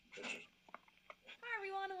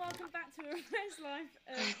to a Res Life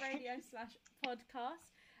radio /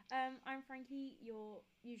 podcast. I'm Frankie, your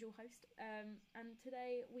usual host, and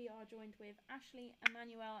today we are joined with Ashley,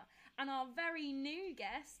 Emmanuel, and our very new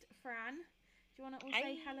guest, Fran. Do you want to all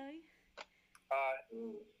say hello? Hi.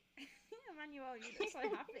 Emmanuel, you look so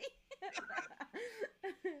happy.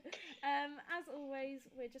 As always,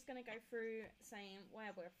 we're just going to go through saying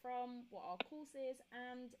where we're from, what our course is,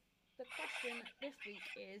 and the question this week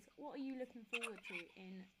is, what are you looking forward to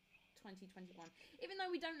in 2021? Even though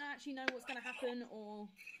we don't actually know what's going to happen or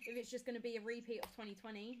if it's just going to be a repeat of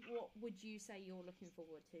 2020, what would you say you're looking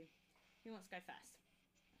forward to? Who wants to go first?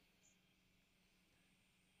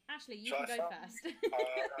 Ashley, you can go first. Okay.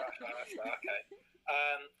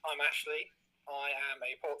 I'm Ashley. I am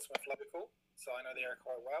a Portsmouth local, so I know the area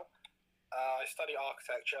quite well. I study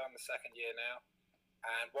architecture. I'm the second year now.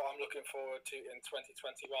 And what I'm looking forward to in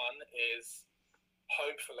 2021 is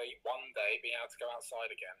hopefully one day being able to go outside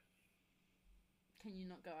again. Can you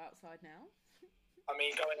not go outside now? I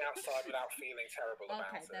mean, going outside without feeling terrible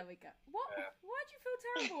about it. Okay, there we go. What? Yeah. Why do you feel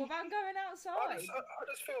terrible about going outside? I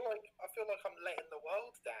just feel like I'm letting the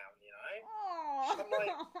world down, you know? Oh. I'm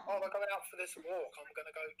like, I'm going out for this walk. I'm going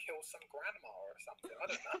to go kill some grandma or something. I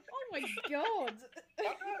don't know. Oh my god.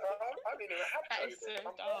 I mean, it had That is COVID.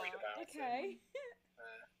 so I'm worried dark. about it. Okay.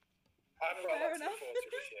 I haven't got a Fair lot to enough. look forward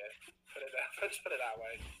to this year. Let's put it that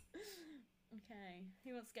way. Okay.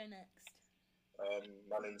 Who wants to go next?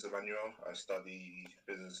 My name's Emmanuel. I study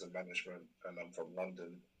business and management, and I'm from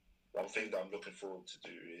London. One thing that I'm looking forward to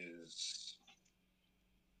do is,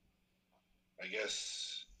 I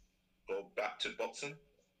guess, go back to boxing.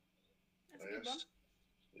 That's a good one.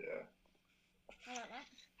 Yeah. I like that.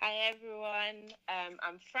 Hi everyone,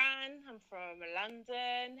 I'm Fran, I'm from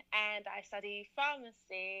London and I study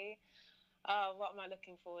pharmacy. What am I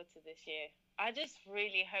looking forward to this year? I just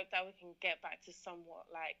really hope that we can get back to somewhat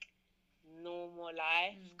like normal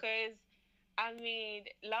life, because I mean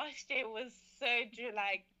last year was so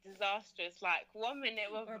disastrous. Like 1 minute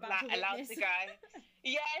we're like allowed to go,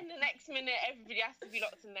 and the next minute everybody has to be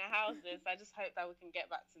locked in their houses. I just hope that we can get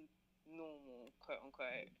back to normal, quote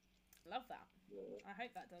unquote. Love that. I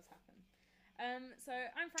hope that does happen. So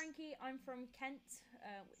I'm Frankie. I'm from Kent,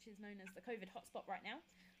 which is known as the COVID hotspot right now.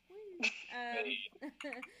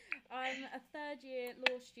 I'm a third year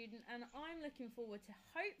law student, and I'm looking forward to,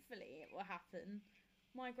 hopefully it will happen,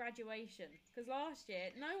 my graduation. Because last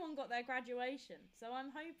year no one got their graduation, so I'm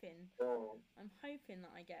hoping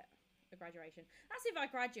that I get a graduation. That's if I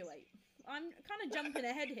graduate. I'm kind of jumping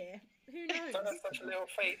ahead here. Who knows? Don't have such a little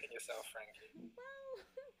faith in yourself, Frankie. Well,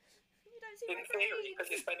 you don't see my In theory, grades. because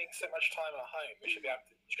you're spending so much time at home, you should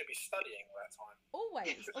be studying all that time.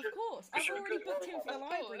 Always, of course. I've You're already good. booked in for the Of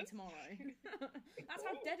library course. tomorrow. That's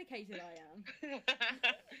how dedicated I am.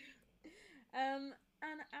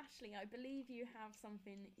 And Ashley, I believe you have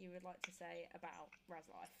something you would like to say about Res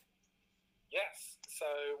Life. Yes, so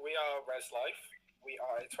we are Res Life. We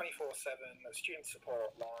are a 24/7 student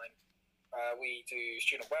support line. We do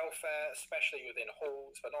student welfare, especially within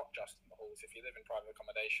halls, but not just in the halls. If you live in private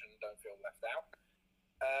accommodation, don't feel left out.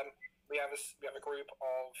 We have a group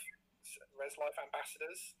of Res Life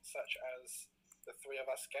ambassadors, such as the three of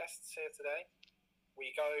us guests here today.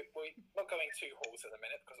 We're not going to halls at the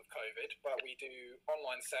minute because of COVID, but we do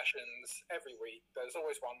online sessions every week. There's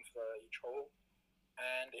always one for each hall.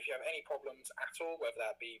 And if you have any problems at all, whether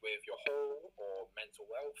that be with your hall or mental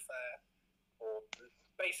welfare or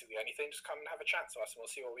basically anything, just come and have a chat to us and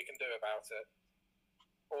we'll see what we can do about it.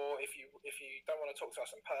 Or if you don't want to talk to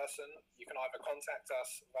us in person, you can either contact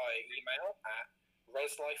us via email at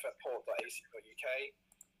reslife@port.ac.uk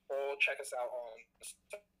or check us out on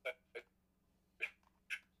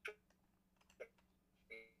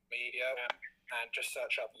media and just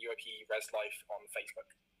search up UOP Res Life on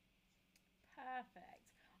Facebook. Perfect.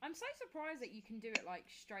 I'm so surprised that you can do it like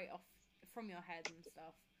straight off from your head and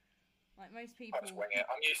stuff. Like most people. I just wing it.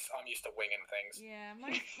 I'm used to winging things. Yeah,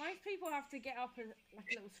 most people have to get up a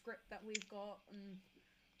little script that we've got, and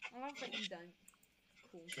I love that you don't.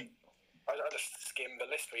 Cool. I just skim the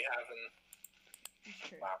list we have and That's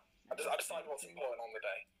true. wow. I decide what's important on the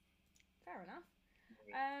day. Fair enough.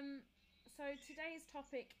 So today's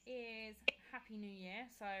topic is Happy New Year.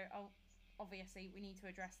 So obviously we need to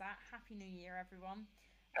address that. Happy New Year, everyone.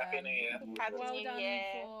 Happy New Year. Happy Well New done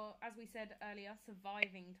Year. for, as we said earlier,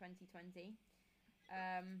 surviving 2020.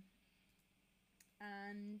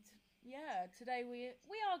 And yeah, today we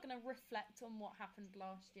are going to reflect on what happened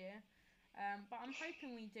last year. But I'm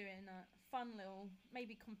hoping we do it in a fun little,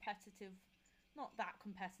 maybe competitive, not that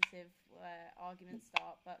competitive where arguments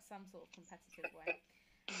start, but some sort of competitive way.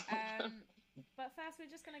 But first, we're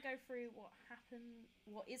just going to go through what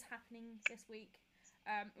is happening this week.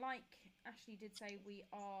 Like Ashley did say, we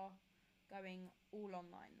are going all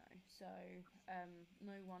online though, so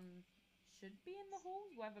no one should be in the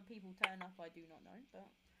halls. Whether people turn up, I do not know, but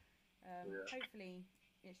hopefully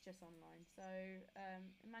it's just online. So,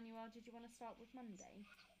 Emmanuel, did you want to start with Monday?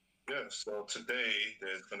 Yeah, so today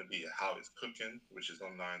there's going to be How It's Cooking, which is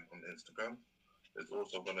online on Instagram. There's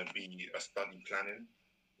also going to be a study planning,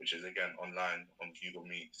 which is again online on Google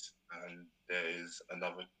Meets. And there's a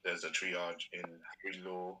triage in Harry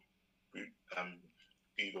Law,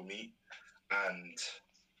 Google Meet, and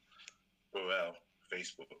Burrell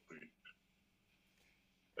Facebook group.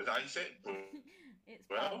 Is that how you say it? It's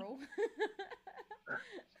plural.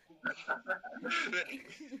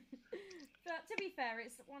 But to be fair,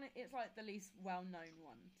 it's like the least well-known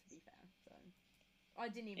one. To be fair, so I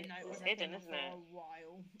didn't even know it was a thing for a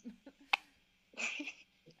while.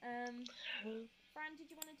 Fran, did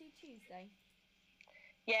you want to do Tuesday?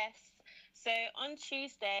 Yes. So on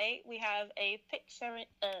Tuesday we have a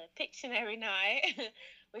Pictionary night,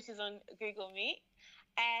 which is on Google Meet.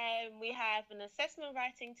 And we have an assessment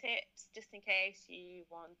writing tips, just in case you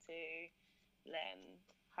want to learn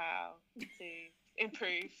how to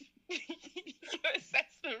improve your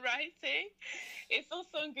assessment writing. It's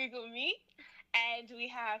also on Google Meet. And we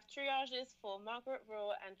have triages for Margaret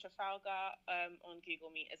Royal and Trafalgar on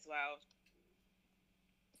Google Meet as well.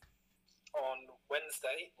 On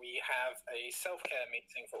Wednesday, we have a self-care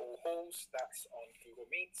meeting for all halls. That's on Google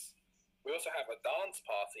Meets. We also have a dance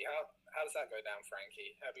party. How does that go down,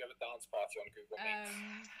 Frankie? How do you have a dance party on Google Meets?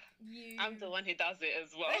 I'm the one who does it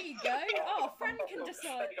as well. There you go. Oh, Fran can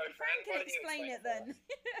decide. Fran can explain it then.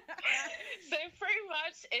 So pretty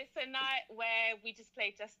much it's a night where we just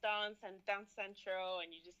play Just Dance and Dance Central,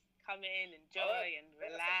 and you just come in, enjoy and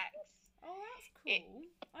relax. Oh, that's cool.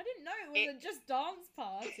 I didn't know it was a Just Dance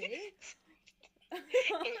party. It is.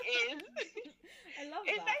 I love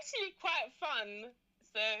It's that. actually quite fun.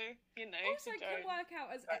 So, you know. Also, can work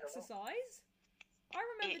out as exercise. I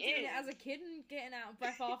remember doing it as a kid and getting out of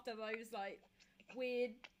breath after those, like,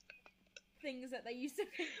 weird things that they used to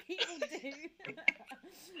think people do.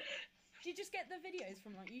 Do you just get the videos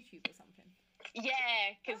from, like, YouTube or something?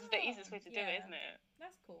 Yeah, because it's the easiest way to do it, isn't it?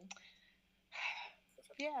 That's cool.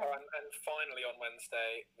 Yeah. And finally on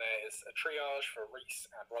Wednesday, there's a triage for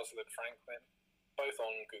Reese and Rosalind Franklin, both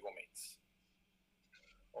on Google Meets.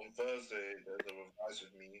 On Thursday, there's a Revise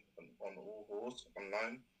with Me on all halls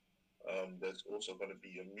online. There's also going to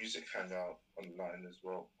be a music hangout online as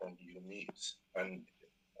well on Google Meets. And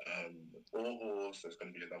all halls, there's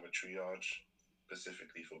going to be another triage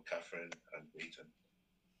specifically for Catherine and Peyton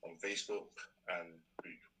on Facebook and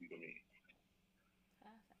Google Meet.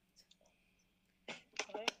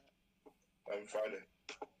 Perfect. Friday.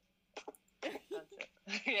 That's it.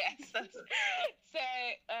 Yes. So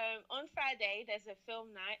on Friday there's a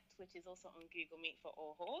film night, which is also on Google Meet for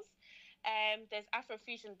all halls. There's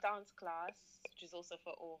Afrofusion dance class, which is also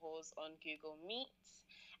for all halls on Google Meet.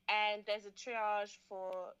 And there's a triage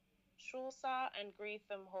for Chaucer and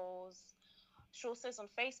Greetham halls. Chaucer's on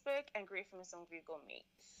Facebook and Greetham is on Google Meet.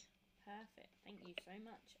 Perfect. Thank you so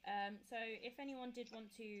much. So if anyone did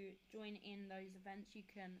want to join in those events, you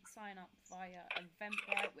can sign up via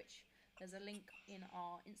Eventbrite, which there's a link in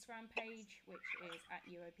our Instagram page, which is at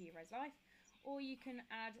UOP ResLife, or you can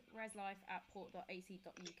add ResLife at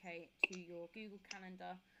port.ac.uk to your Google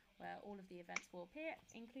Calendar, where all of the events will appear,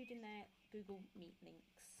 including their Google Meet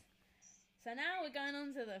links. So now we're going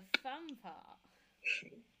on to the fun part.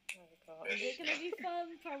 Oh, God. Is it going to be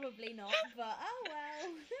fun? Probably not, but oh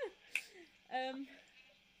well.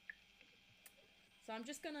 So I'm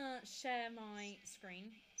just going to share my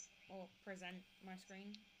screen, or present my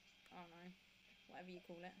screen. I don't know, whatever you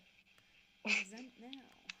call it. Present now.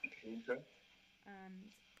 Okay. And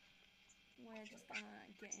we're just going to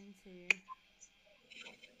get into...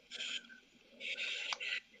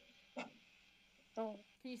 Oh.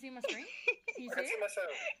 Can you see my screen? Can you I see can see it?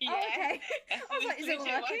 myself. Yeah. Oh, okay. I was like, is it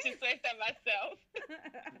literally working? watching that myself.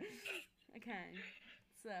 Okay,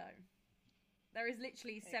 so there is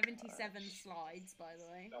literally 77 slides, by the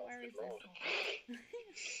way. Oh, Where good is this?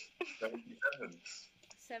 Lord. 77.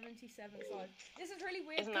 77 slides. This is really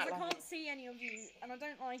weird Isn't because that I can't lovely? see any of you, and I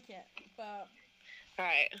don't like it. But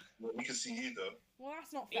Right. Well, we can see you though. well,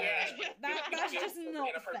 that's not fair. Yeah. That's just not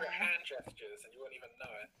Inappropriate fair. hand gestures, and you won't even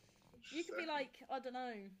know it. You could be like, I don't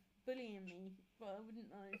know, bullying me, but I wouldn't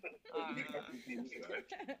know.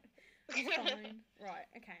 It's fine. Right,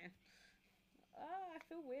 okay. I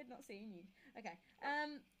feel weird not seeing you. Okay.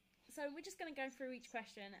 So we're just going to go through each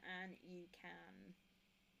question and you can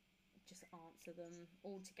just answer them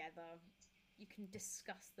all together you can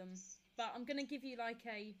discuss them. But I'm gonna give you like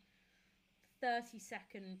a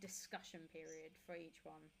 30-second discussion period for each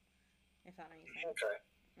one, if that makes sense. Okay.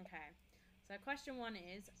 Okay. So question 1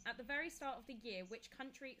 is, at the very start of the year, which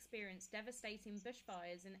country experienced devastating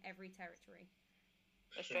bushfires in every territory?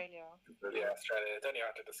 Australia. Yeah, Australia. Don't you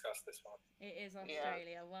have to discuss this one? It is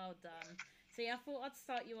Australia. Well done. See, I thought I'd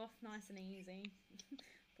start you off nice and easy.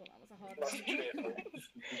 Thought that was a hard one.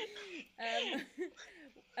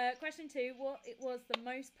 Question 2, what it was the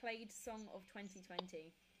most played song of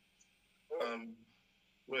 2020?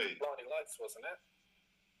 Wait. Blinding Lights, wasn't it?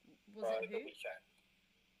 Was By it The who? Weeknd.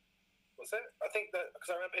 Was it? I think that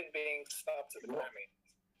because I remember him being snubbed at the What? Grammy.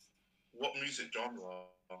 What music genre?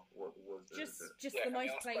 What was it? Just Yeah, the can we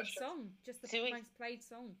most ask played questions? song. Just the Do we- most played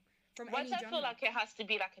song from Why any do I genre. feel like it has to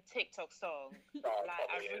be like a TikTok song? Oh, it Like, I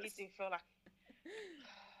probably really is. do feel like.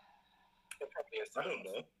 It probably is. I don't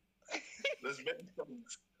know. There's many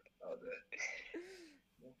songs out there.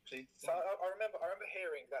 Please. So I remember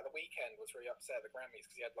hearing that The Weeknd was really upset at the Grammys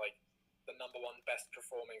because he had like the #1 best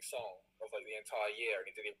performing song of like the entire year, and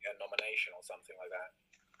he didn't even get a nomination or something like that.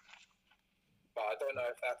 But I don't know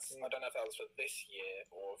if that was for this year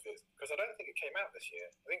or if it's because I don't think it came out this year.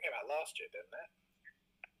 I think it came out last year, didn't it?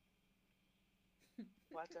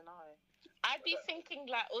 Well, I don't know. I'd be thinking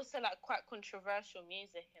like also like quite controversial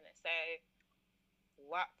music in it. So,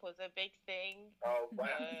 WAP was a big thing. Oh,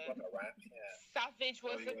 WAP, WAP, yeah. Savage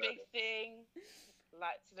was Oh, a yeah. big thing.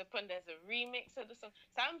 Like to the point there's a remix of the song.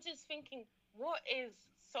 So I'm just thinking, what are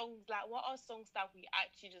songs that we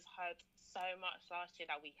actually just heard so much last year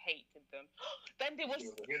that we hated them? Then there was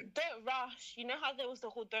Don't Rush. You know how there was the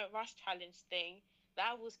whole Don't Rush challenge thing?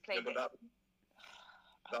 That was Yeah, played. but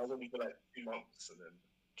that was only for like 2 months, and then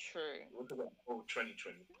True. what about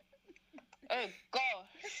 2020? Oh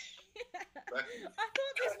gosh. I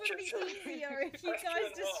thought this would be easier if you Question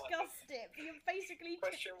guys 1. discussed it. But you're basically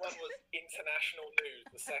Question 1 was international news.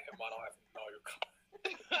 The second one, I have no clue.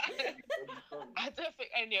 I don't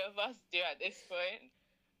think any of us do at this point.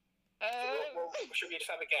 Well, should we just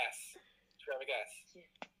have a guess? Should we have a guess?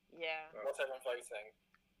 Yeah. What's everyone voting?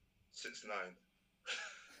 6ix9ine.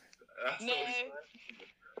 No.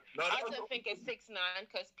 No, I don't think it's 6ix9ine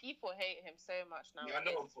because people hate him so much now. Yeah, I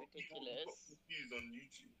know. It's But people got ridiculous. confused on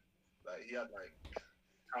YouTube. Like he had like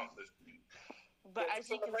countless views. But Was as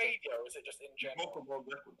it you on can the see, radio, or is it just in Broke a general? world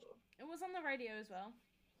record though. it was on the radio as well.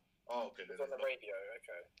 Oh, okay. It's Then on the radio,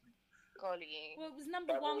 okay. golly, Well, it was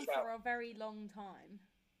number That 1 rules out. for a very long time.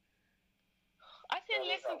 I didn't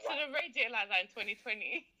Oh, listen to the radio like that in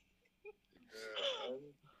 2020. Yeah,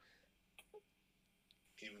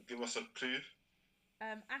 can you give us a clue?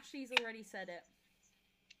 Ashley's already said it.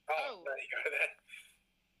 Oh. There you go then.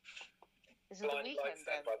 Is it the Blinding weekend Lights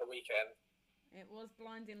then then? by The Weeknd. It was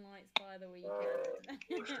Blinding Lights by The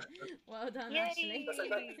Weeknd. Well done, Yay. Ashley.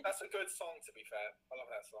 That's a good song, to be fair. I love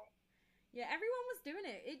that song. Yeah, everyone was doing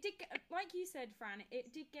it. It did get, like you said, Fran,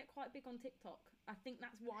 it did get quite big on TikTok. I think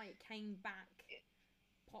that's why it came back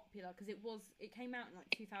popular, because it came out in like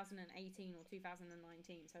 2018 or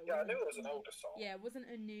 2019. So it Yeah, I wasn't- knew it was an older song. Yeah, it wasn't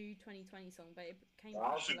a new 2020 song, but it came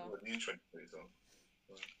I was thinking popular. of a new 2020 song.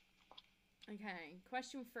 Okay,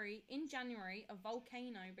 question 3. In January, a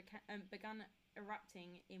volcano began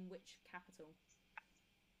erupting in which capital?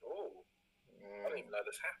 Oh, I didn't even know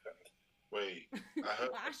this happened. Wait, I heard.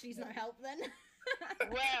 Well, Ashley's no help then.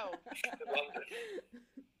 Well, London.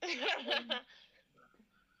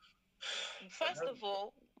 first of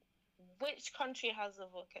all, which country has a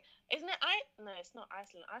volcano? Isn't it? No, it's not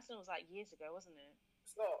Iceland. Iceland was like years ago, wasn't it?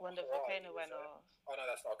 It's not When the Hawaii, volcano is went it? off. Oh no,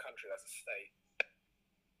 that's not a country. That's a state.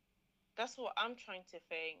 That's what I'm trying to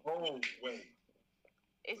think. Oh wait,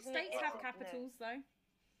 Isn't States it? have No. capitals, though.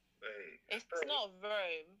 wait. It's not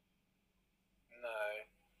Rome. No.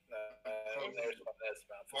 There's one there's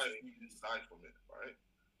about Five meters aside from it, right?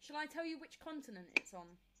 Shall I tell you which continent it's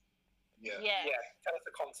on? Yeah. Yeah. Yeah, tell us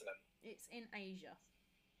the continent. It's in Asia.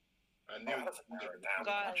 I knew Oh, that's a narrow it down. I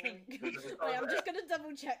God. think. Wait, I'm just going to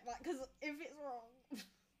double check that, because if it's wrong...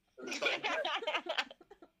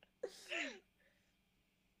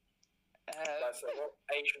 Right, so what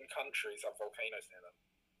Asian countries have volcanoes near them?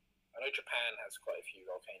 I know Japan has quite a few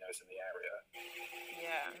volcanoes in the area.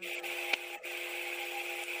 Yeah.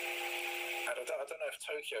 And I don't know if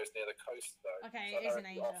Tokyo's near the coast though. Okay, So it is I in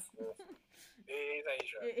know Asia. off north. It is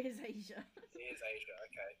Asia. It is Asia. It is Asia.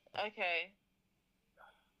 Okay. Okay.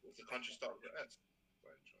 Does the country start with an S?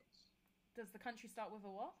 By any chance? Does the country start with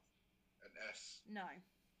a what? An S. No.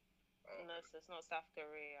 Oh, No, so it's not South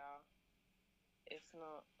Korea. It's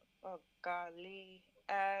not. Oh, golly.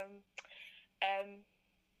 Um.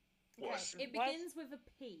 What's- It What? begins with a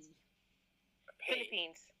P. A P.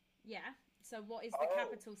 Philippines. Yeah. So what is the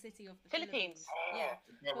capital city of the Philippines. Yeah.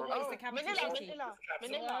 But what is the capital Manila, city?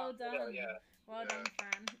 Manila. Well done. Yeah. Well done,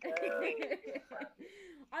 Fran.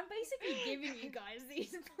 I'm basically giving you guys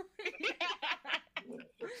these points.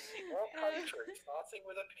 What country starting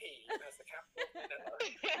with a P has the capital of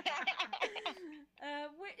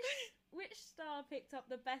Manila? Which star picked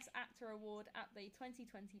up the Best Actor award at the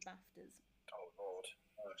 2020 BAFTAs? Oh Lord.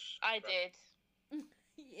 I did.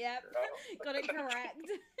 Yep, Oh. got it correct.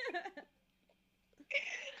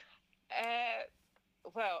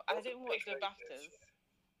 Well, I What's a didn't watch big the thing this BAFTAs. year?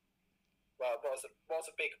 Well, what was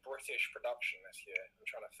a big British production this year? I'm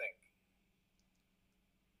trying to think.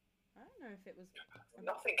 I don't know if it was.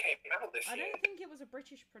 Nothing came out this I year. don't think it was a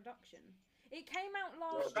British production. It came out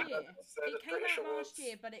last Well, year. so It the came British out last awards-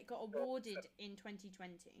 year, but it got awarded in 2020.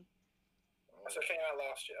 So it came out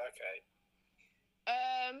last year. Okay.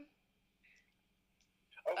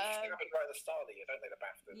 Oh, it happened right at the start of the year, don't they? The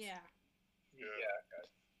BAFTAs. Yeah. Yeah. Okay.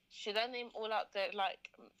 Should I name all out the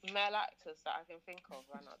male actors that I can think of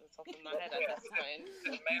right at the top of my head at this point? Is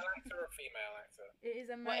it a male actor or a female actor? It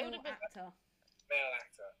is a Well, it male would've been- actor. Male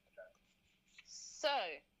actor. Okay. So,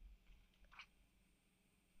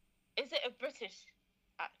 is it a British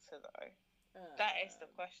actor though? That is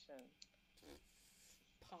the question.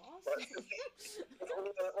 Pass.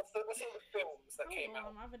 What's all the films that came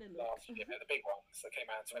out I'm having a look. last year? The big ones that came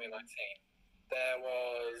out in 2019. There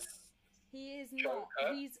was He is not.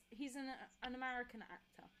 Joker. He's an American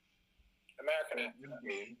actor. American actor.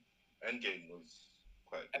 Endgame was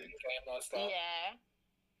quite big. Endgame last year. Yeah.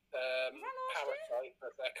 Was that last year? Parasite,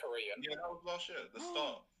 but they're Korean. Yeah, that was last year, the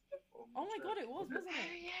start. Oh my god, it was, wasn't Oh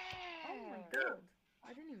it? yeah. Oh my god.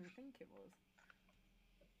 I didn't even think it was.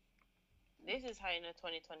 This is how you know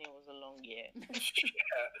 2020 was a long year.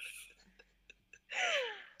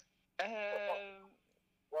 Yeah.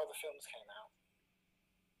 Well, the films came out.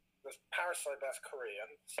 There's Parasite, that's Korean,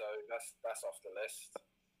 so that's off the list.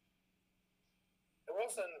 It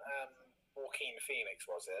wasn't Joaquin Phoenix,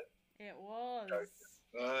 was it? It was.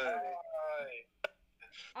 Aye.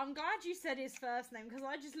 I'm glad you said his first name because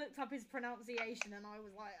I just looked up his pronunciation and I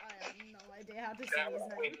was like, I have no idea how to say That was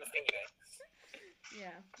his Joaquin name. Phoenix.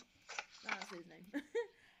 Yeah, that's his name.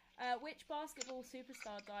 Which basketball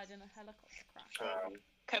superstar died in a helicopter crash?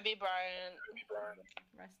 Kobe Bryant. Kobe Bryant.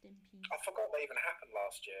 Rest in peace. I forgot that even happened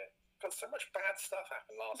last year. Because so much bad stuff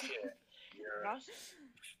happened last year.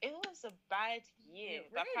 It was a bad year.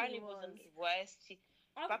 It That apparently really wasn't was. the worst.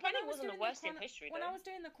 But But apparently it wasn't the worst in history, When though. I was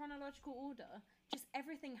doing the chronological order, just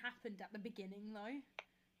everything happened at the beginning, though.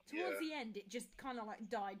 Towards the end, it just kind of like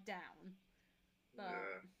died down.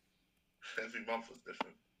 But Every month was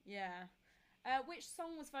different. yeah. Which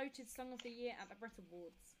song was voted Song of the Year at the Brit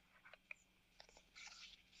Awards?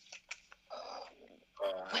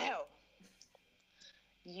 Well,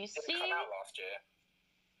 you Did it see, come out last year?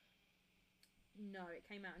 No, it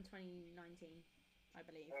came out in 2019, I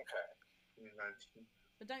believe. Okay. 2019.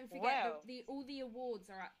 But don't forget, Well- all the awards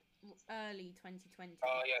are at early 2020.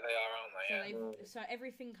 Oh, yeah, they are, aren't they? So, Yeah. so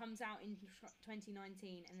everything comes out in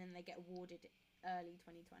 2019, and then they get awarded early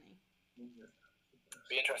 2020.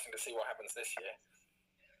 Be interesting to see what happens this year.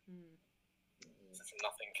 Since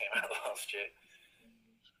nothing came out last year.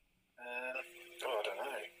 I don't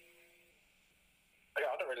know.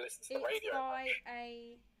 I don't really listen to the It's radio. by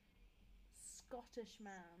a Scottish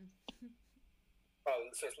man. Oh,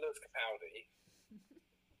 so it's Lewis Capaldi.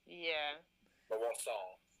 yeah. But what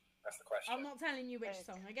song? That's the question. I'm not telling you which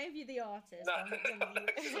song. I gave you the artist. No. I'm not telling you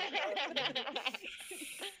which song.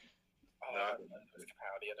 I don't know Lewis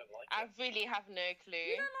Capaldi. I don't like I it. really have no You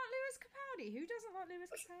clue. don't like Lewis Capaldi? Who doesn't like Lewis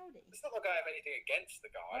Capaldi? It's not like I have anything against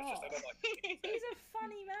the guy. It's just I don't like it. He's a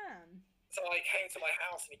funny man. So he came to my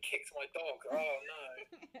house and he kicked my dog. Oh no.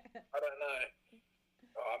 I don't know.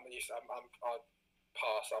 I'll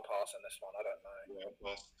pass. I'll pass on this one. I don't know. Yeah,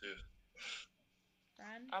 last two.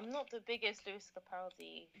 Fran? I'm not the biggest Lewis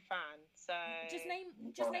Capaldi fan, so Just name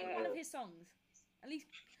one of his songs. At least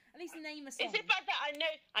name a song. Is it bad that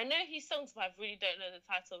I know his songs, but I really don't know the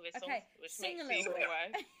title of his Okay, songs, which sing makes a it little even bit.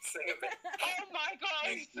 worse. Sing a bit. Oh my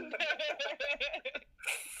gosh!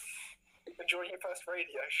 Enjoying your first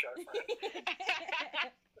radio show.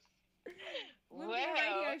 Fran. We'll be a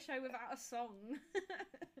radio show without a song.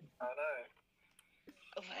 I know.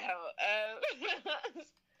 Well,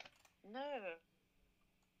 no.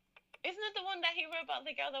 Isn't it the one that he wrote about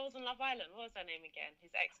the girl that was on Love Island? What was her name again?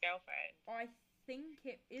 His ex-girlfriend. I think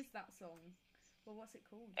it is that song. Well, what's it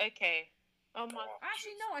called? Okay. Oh my.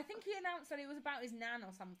 Actually, no. I think he announced that it was about his nan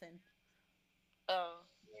or something. Oh,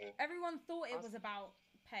 Everyone thought it was about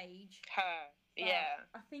Paige. her. but Yeah.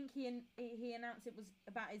 I think he announced it was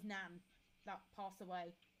about his nan that passed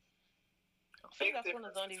away. I think that's one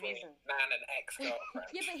of the only reasons. Nan and ex-girlfriend.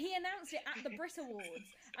 Yeah, but he announced it at the Brit Awards,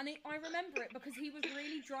 and I remember it because he was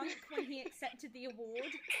really drunk when he accepted the award.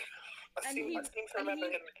 I seem to remember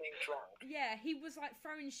him being drunk. Yeah, he was like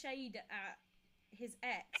throwing shade at his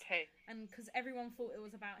ex, and because everyone thought it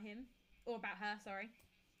was about him or about her. Sorry.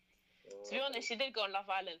 To be honest, she did go on Love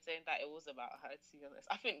Island saying that it was about her, to be honest.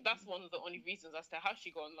 I think that's one of the only reasons as to how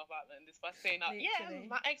she got on Love Island is by saying that, yeah,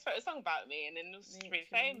 my ex wrote a song about me, and then it was really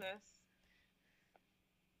famous.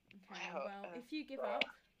 Okay, well, if you give up,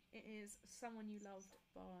 it is Someone You Loved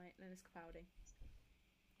by Lewis Capaldi.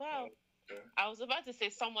 Well, I was about to say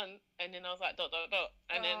someone, and then I was like, ...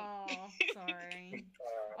 And then... Oh, sorry.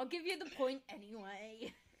 I'll give you the point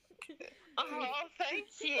anyway. Oh, thank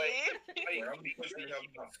you.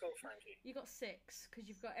 You got 6 because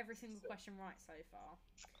you've got every single question right so far.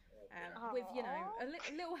 With, you know, a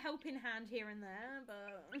little helping hand here and there,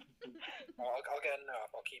 but... I'll get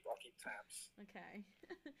enough. I'll keep tabs. Okay.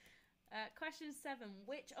 Question 7.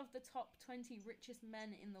 Which of the top 20 richest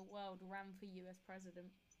men in the world ran for US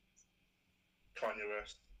president? Kanye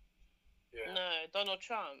West. Yeah. No, Donald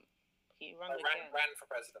Trump. He ran for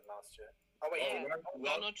president last year. Oh wait,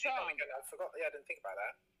 Donald Trump. I forgot. Yeah, I didn't think about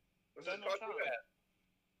that. Was it Donald Trump?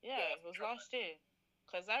 Yeah, it was last year.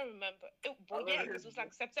 Because I remember, it was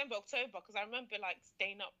like September, October. Because I remember like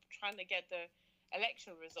staying up trying to get the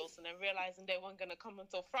election results and then realizing they weren't going to come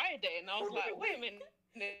until Friday, and I was like, wait a minute.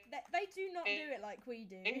 They do not do it like we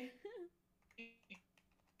do.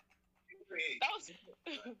 That was.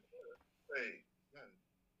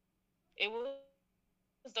 It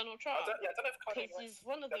was Donald Trump. I don't know if Kanye West.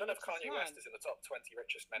 One of the Kanye West is in the top 20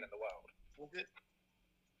 richest men in the world. Was it?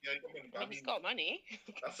 Yeah, he's got money.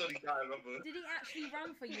 That's the only guy I remember. Did he actually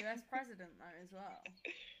run for US president though as well?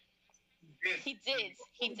 He did,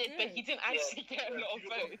 but he didn't actually get a lot of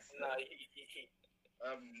votes. No, he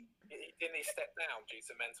stepped down due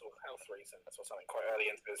to mental health reasons or something quite early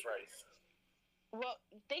into his race. Well,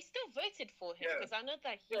 they still voted for him because I know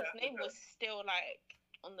that his name was still like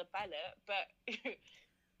on the ballot, but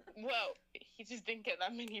well, he just didn't get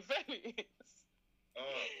that many votes.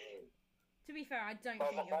 To be fair, I don't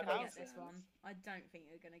think you're going to get this one. I don't think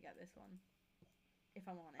you're going to get this one, if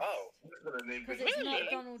I'm honest. Because it's not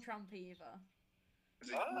Donald Trump either.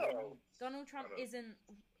 Donald Trump isn't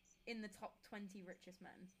in the top 20 richest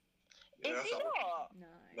men. Is he not?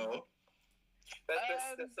 No.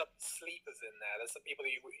 There's some sleepers in there. There's some people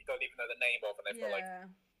you don't even know the name of, and they've got like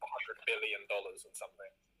 $100 billion or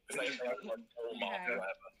something. Because they have like Walmart or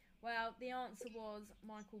whatever. Well, the answer was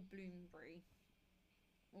Michael Bloomberg.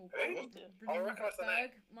 Or Bloomberg.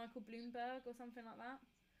 Michael Bloomberg or something like that.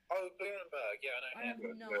 Oh, Bloomberg, yeah, I know. I have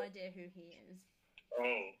no idea who he is.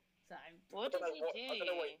 So what does he do? I don't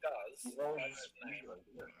know what he does.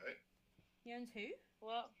 He owns who?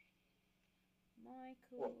 What?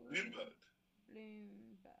 Michael Bloomberg.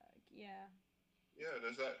 Bloomberg, yeah. Yeah,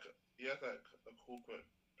 he has like a corporate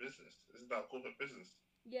business. Isn't that a corporate business?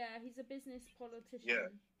 Yeah, he's a business politician. Yeah.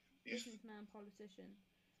 Businessman politician.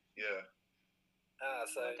 Yeah.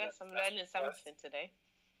 So I guess I'm learning something today.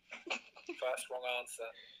 First wrong answer.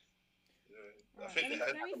 Right,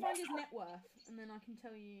 let me find his net worth, and then I can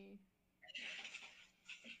tell you.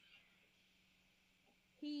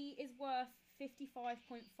 He is worth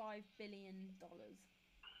 $55.5 billion.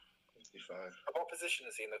 55. What position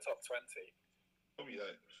is he in the top 20? Probably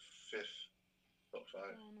like 5th, top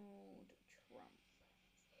 5. Donald Trump.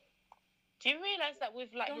 Do you realise that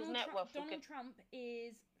with like his net worth? Donald Trump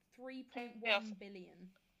is $3.1 billion.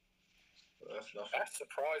 That's nothing. That's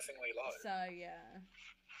surprisingly low. So yeah.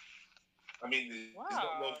 I mean, it's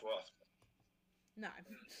not low for us. No,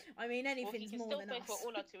 I mean anything's more than us. He can still pay for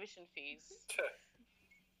all our tuition fees.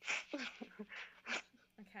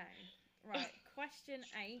 Okay, right. Question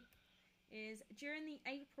 8 is: during the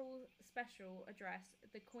April special address,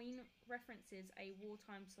 the Queen references a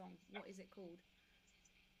wartime song. What is it called?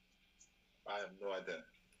 I have no idea.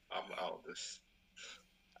 I'm out of this.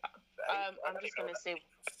 I'm just gonna say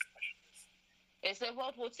it's a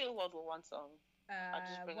World War II, World War I song. I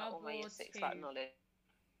just bring out all my Year 6 like knowledge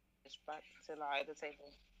back to like the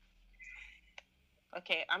table.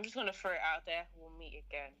 Okay, I'm just gonna throw it out there. We'll meet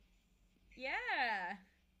again. Yeah,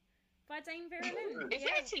 by Dame Vera Lynn. It's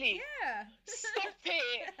actually. Yeah. Stop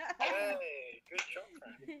it. Hey, good job,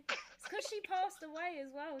 man. It's because she passed away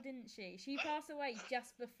as well, didn't she? She passed away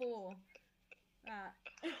just before that.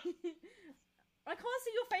 I can't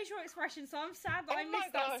see your facial expression, so I'm sad that I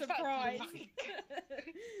missed that surprise.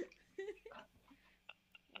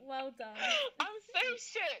 Well done. I'm so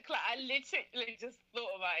shook. Like, I literally just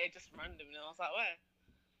thought about it just randomly. I was like, where?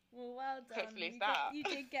 Well done. Hopefully it's You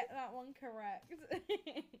did get that one correct.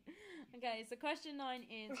 Okay, so question 9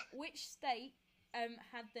 is, which state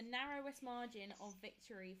had the narrowest margin of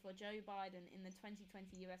victory for Joe Biden in the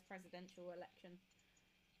 2020 US presidential election?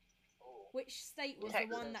 Oh. Which state was Texas.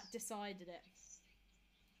 the one that decided it?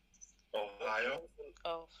 Ohio.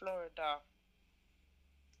 Oh, Florida.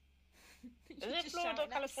 Is it Florida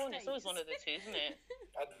or California? It's always one of the two, isn't it?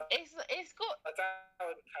 It's got. I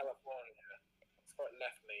doubt California. It's quite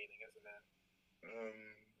left leaning, isn't it?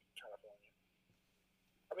 California.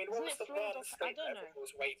 I mean, what was the one state everyone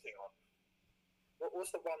was waiting on? What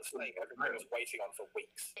was the one state everyone was waiting on for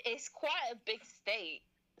weeks? It's quite a big state.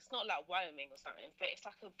 It's not like Wyoming or something, but it's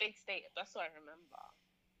like a big state. That's what I remember.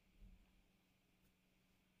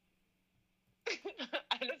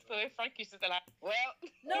 I love the way Frank used to say, like, well.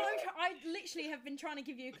 No, I literally have been trying to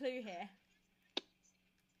give you a clue here.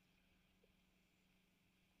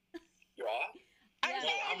 You are?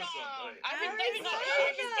 Arizona! I'm literally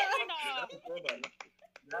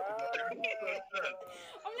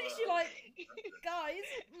like, guys,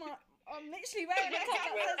 I'm literally wearing a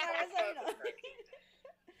top that says Arizona.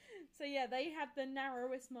 So yeah, they had the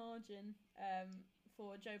narrowest margin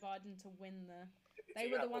for Joe Biden to win the. They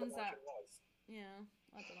were the ones that. Yeah,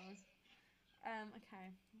 I don't know.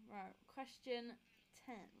 Okay, right. Question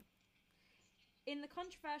 10. In the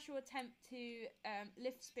controversial attempt to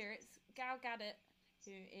lift spirits, Gal Gadot,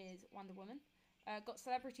 who is Wonder Woman, got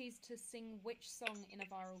celebrities to sing which song in a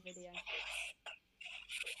viral video?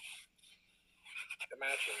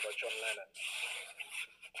 Imagine by John Lennon.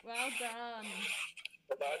 Well done.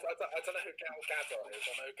 But I don't know who Gal Gadot is.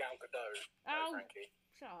 I know Gal Gadot. Oh, Frankie.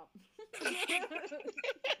 shut up.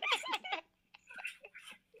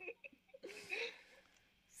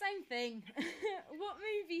 Same thing. What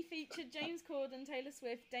movie featured James Corden, Taylor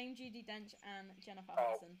Swift, Dame Judi Dench, and Jennifer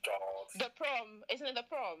Hudson? Oh, God. The Prom. Isn't it The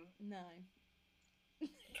Prom? No.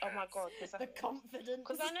 Oh, my God. The Confidence.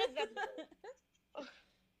 Because I know that...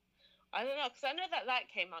 I don't know, because I know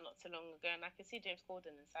that came out not too long ago, and I could see James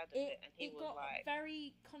Corden inside of it, and he was got like...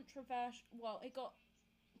 very controversial. Well, it got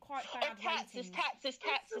quite bad Cats, ratings. It's Cats. It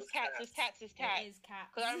is Cats.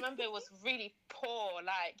 Because I remember it was really poor,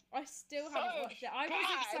 like... I still haven't watched it. I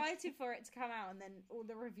was excited for it to come out, and then all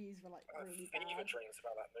the reviews were like really bad. Fever dreams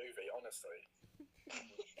about that movie, honestly.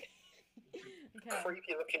 Okay.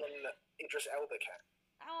 Creepy looking Idris Elba cat.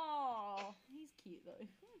 Oh, he's cute though.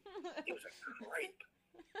 He was a grape.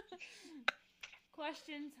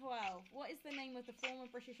 Question 12. What is the name of the former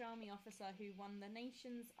British Army officer who won the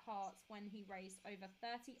nation's hearts when he raised over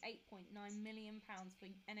 £38.9 million for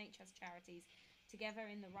NHS charities together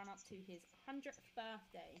in the run-up to his 100th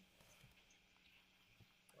birthday?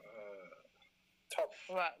 Tom.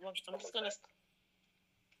 Right, well, I'm just going to...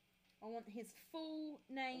 I want his full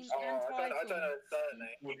name and I title. don't know his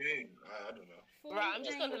surname. I don't know. Full Right, I'm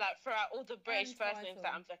just going to name. throw out all the British and first names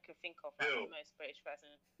that title. I can think of. Like, the most British first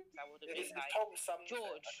names that would have It's been like... Tom something.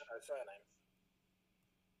 George. I don't know his surname.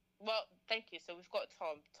 Well, thank you. So we've got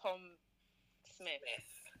Tom Smith.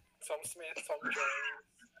 Tom Smith, Tom Jones,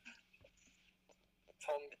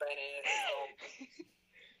 Tom Bennett, Tom...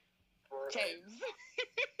 James.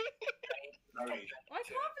 I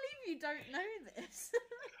can't believe you don't know this.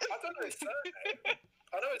 I don't know his surname.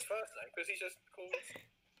 I know his first name because he's just called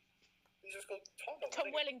Tom.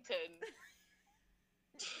 Tom Wellington.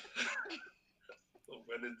 Tom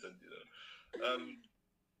Wellington, you know.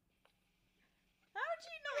 How do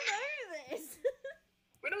you not know this?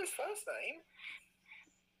 We know his first name.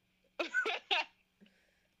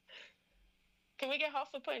 Can we get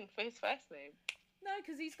half a point for his first name? No,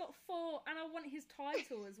 because he's got 4, and I want his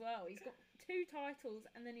title as well. He's got 2 titles,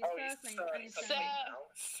 and then his first name and his Sir. surname.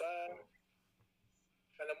 Sir.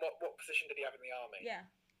 And then what position did he have in the army? Yeah,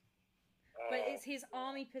 but it's his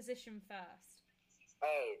army position first.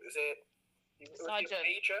 Oh, is it? Sergeant.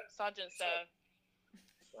 Major? Sergeant, sir.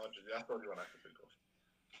 Sergeant, yeah, that's the only one I can think of.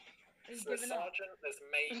 He's There's given up. sergeant, there's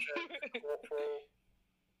major, corporal,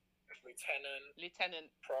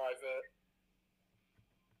 lieutenant, private.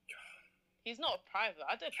 He's not a private.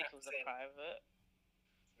 I don't think he was a private.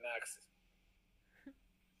 Next.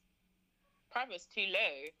 Private's too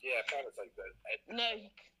low. Yeah, private's like the... No.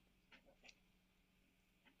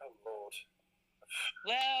 Oh, Lord.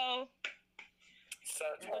 Well, Sir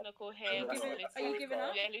I'm Tom. going to call him... Are you giving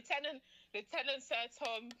up? Yeah, Lieutenant Sir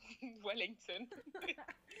Tom Wellington.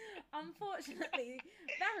 Unfortunately,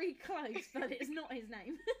 very close, but it's not his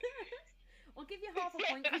name. I'll give you half a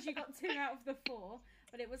point because you got 2 out of the 4,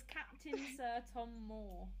 but it was Captain Sir Tom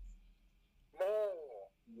Moore. More.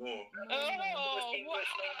 Oh,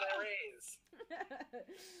 English name there is.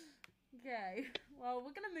 Okay. Well,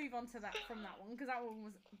 we're gonna move on to that from that one because that one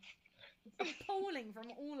was appalling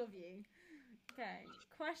from all of you. Okay.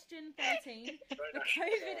 Question 13. The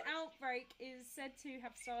COVID outbreak is said to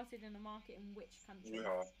have started in a market in which country?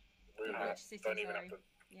 Wuhan. Which city? Don't even Sorry. have to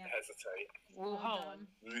Yeah. hesitate. Well done.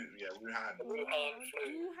 Wuhan. Wuhan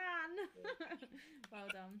flu. Wuhan. Well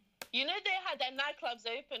done. You know they had their nightclubs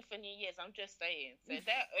open for New Year's. I'm just saying, so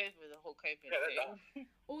they're over the whole COVID Yeah, they're thing.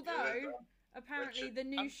 Although apparently the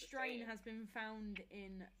new I'm just strain saying. has been found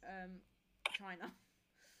in China.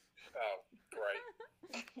 Oh, great.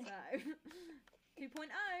 So 2.0.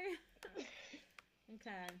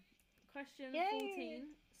 Okay. Question Yay.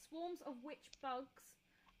 14. Swarms of which bugs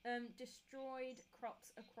destroyed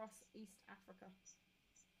crops across East Africa?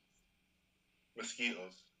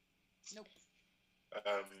 Mosquitoes. Nope.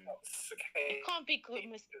 It can't be good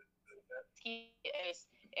mosquitoes.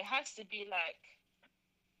 It has to be like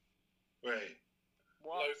Wait.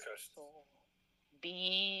 wasps Locusts. or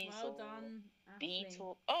bees Well or done, Ashley.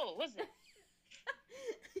 beetle. Oh, was it?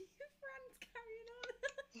 Your friend's carrying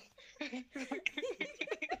on.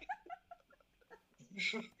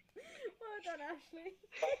 Well done, Ashley.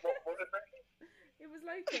 What was it, Becky? It was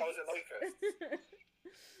locusts. Oh, was it locusts?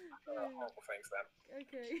 Horrible things then.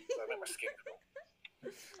 Okay. That made my skin crawl.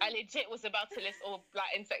 I legit was about to list all black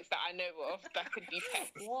insects that I know of that could be pets.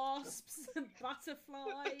 Wasps,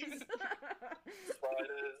 butterflies.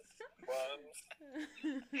 Spiders, worms.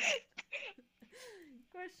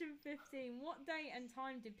 Question 15. What day and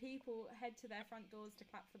time did people head to their front doors to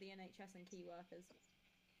clap for the NHS and key workers?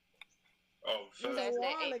 Oh, It was a Thursday,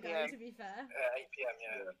 while 8 ago, PM. to be fair. 8 p.m.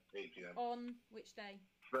 Yeah. 8 p.m. On which day?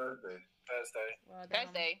 Thursday. Thursday. Well done.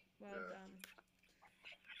 Thursday. Well Yeah. done.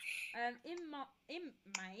 In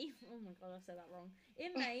May, oh my god, I said that wrong.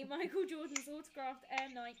 In May, Michael Jordan's autographed Air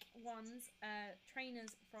Nike Ones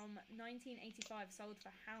trainers from 1985 sold for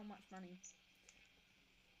how much money?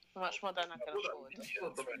 Much more than I can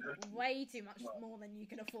afford. Way too much more than you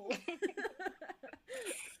can afford.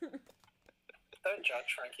 Don't judge,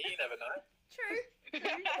 Frankie. You never know. True.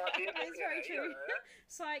 Might be a That's very millionaire, true. you know.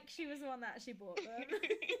 Psych, she was the one that actually bought them.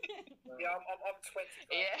 Yeah, I'm 20.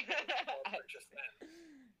 Yeah. Just then.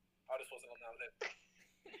 I just wasn't on that list.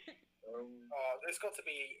 There's got to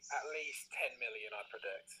be at least 10 million, I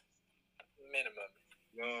predict. Minimum.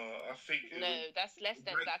 No, I think it No, that's less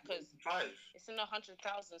than that because 5. it's in 100,000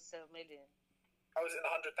 to a million. I was in the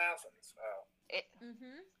 100,000s. Oh.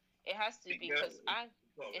 It has to be because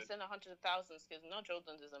it's in 100,000 because no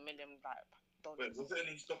Jordan's is $1 million dollars. Wait, was there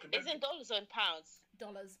any stock in Is it dollars or in pounds?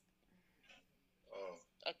 Dollars. Oh.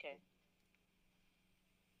 Okay.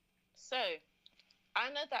 So, I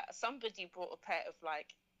know that somebody bought a pair of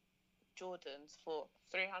like Jordans for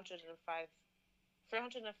 $305,000.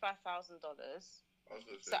 I was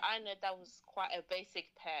gonna So say. I know that was quite a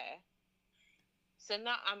basic pair. So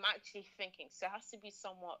now I'm actually thinking, so it has to be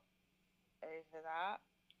somewhat over that.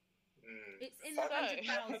 It's in the So-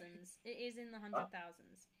 100,000s. It is in the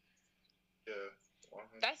 100,000s. Yeah.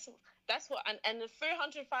 100. That's what, and the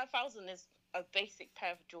 305,000 is a basic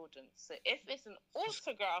pair of Jordans. So if it's an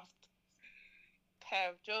autographed pair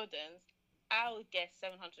of Jordans, I would guess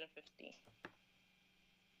 750.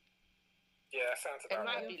 Yeah, sounds It about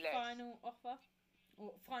might right. be Your less. final offer?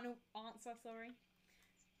 Or final answer, sorry.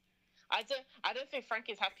 I don't think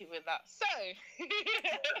Frankie's happy with that. So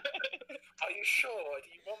Are you sure? Do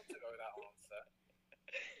you want to go with that answer?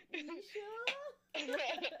 You sure?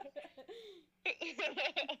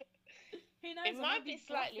 Who knows? it might be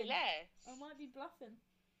slightly bluffing. less. I might be bluffing.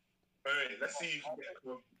 Alright, let's see if we get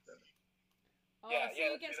close then. Oh, Yeah, see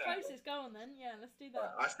yeah, who let's gets do that. closest. Go on then. Yeah, let's do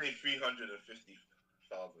that. I say 350,000.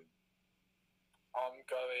 I'm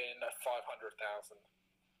going at 500,000.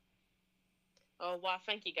 Oh wow,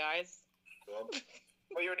 thank you guys. Well,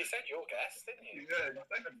 Well, you already said your guess, didn't you? yeah,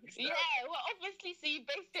 exactly. Yeah, well obviously so you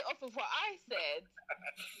based it off of what I said.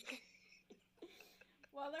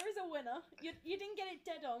 Well, there is a winner. You didn't get it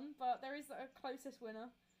dead on, but there is a closest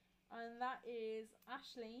winner, and that is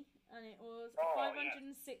Ashley, and it was Oh,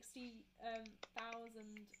 $560,000.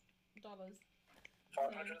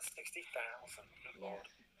 560,000. Good Yeah. lord.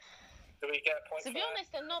 Do we get a point To for be that?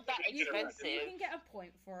 honest, they're not that You expensive. can get a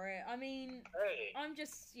point for it. I mean, Hey. I'm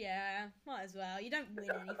just might as well. You don't win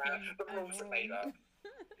Yeah, anything. man, the rules are made overall. up.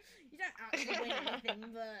 You don't actually win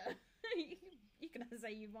anything, but you can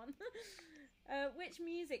say you won. Which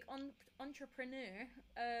music entrepreneur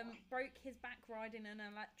broke his back riding an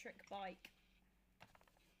electric bike?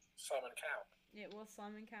 Simon Cowell. It was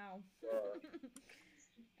Simon Cowell.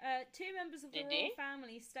 Uh, Two members of the Did royal he?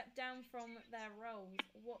 family stepped down from their roles.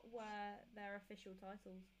 What were their official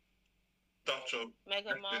titles? Dutch of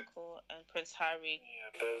Meghan Markle and Prince Harry. Yeah,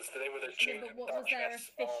 they were the Yeah, Duke but and what was their Duchess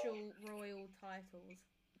official royal titles?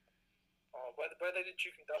 where they did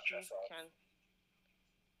Duke and Duchess of?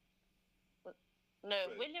 No,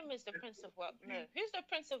 Wait. William is the Prince of Wales. No, who's the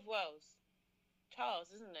Prince of Wales? Charles,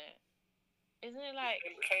 isn't it? Isn't it like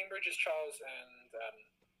Cambridge is Charles and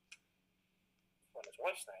what's his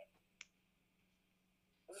wife's name?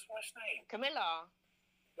 What's his wife's name? Camilla?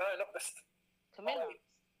 No, not this. Camilla.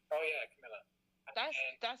 Oh yeah, Camilla. That's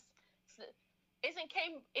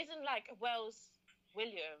isn't like Wales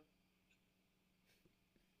William?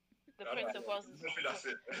 The Prince of Wales. That's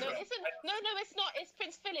it. No, isn't no, it's not. It's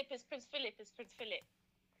Prince Philip. It's Prince Philip. It's Prince Philip.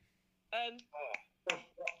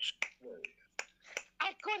 I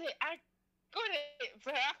got it,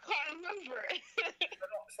 but I can't remember it.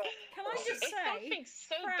 Can I just It's say, something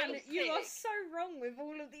so Fran, basic. you are so wrong with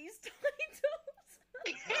all of these titles.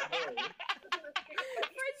 Prince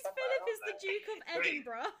Philip is the Duke of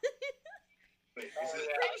Edinburgh. Wait, Oh, is it?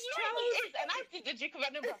 yeah. Prince Charles. It is, and I did the Duke of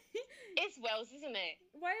Edinburgh. It's Wales, isn't it?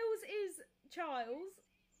 Wales is Charles.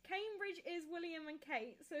 Cambridge is William and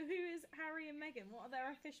Kate. So who is Harry and Meghan? What are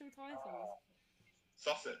their official titles?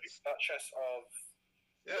 Sussex. Duchess of.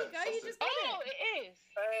 Yeah, There you go, you Sussex. just got Oh, it. it is.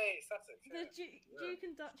 Hey, Sussex. The Yeah. Duke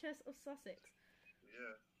and Duchess of Sussex.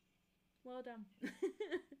 Yeah. Well done.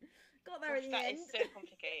 Got there in the That end. is so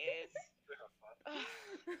complicated.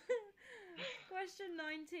 Question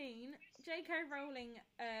 19. J.K. Rowling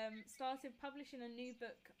started publishing a new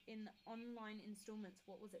book in online installments.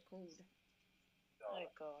 What was it called? Oh my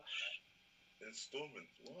gosh. Installment.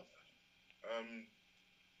 What?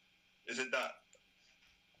 Is it that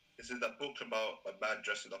book about a man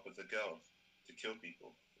dressing up as a girl to kill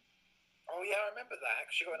people? Oh yeah, I remember that.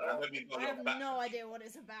 'Cause she got I an remember you got I a have lot of no backlash. idea what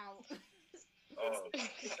it's about. Oh, okay,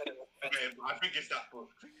 I think it's that book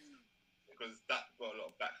because that got a lot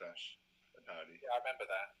of backlash apparently. Yeah, I remember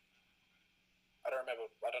that. I don't remember.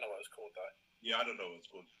 I don't know what it was called though. Yeah, I don't know what it's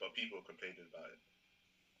called, but people complained about it.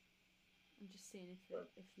 I'm just seeing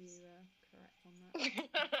if you correct on that.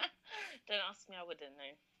 Don't ask me, I wouldn't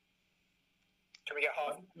know. Can we get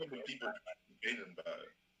I half? remember people complaining about it,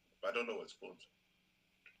 but I don't know what it's called.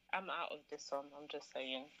 I'm out of this one, I'm just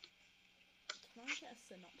saying. Can I get a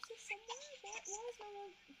synopsis somewhere? Why does no one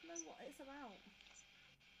know what it's about?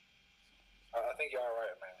 I think you're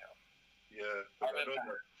alright, Emmanuel. Yeah, I but I don't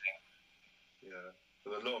remember. know. Yeah,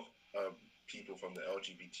 but a lot of people from the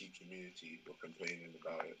LGBT community were complaining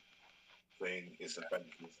about it, saying it's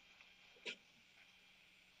offensive.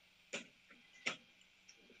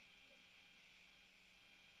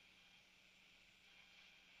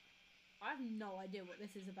 I have no idea what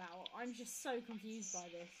this is about. I'm just so confused by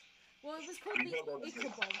this. Well, it was called the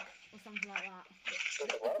Ichabog or something like that.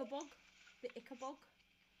 The Ichabog? The Ichabog?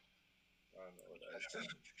 I don't know what that is.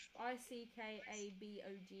 Ickabog.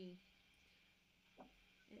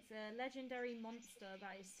 It's a legendary monster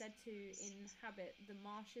that is said to inhabit the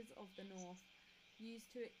marshes of the north,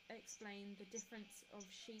 used to explain the difference of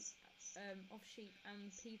sheep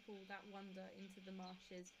and people that wander into the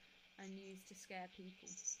marshes, and used to scare people.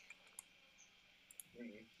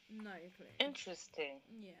 No clue. Interesting.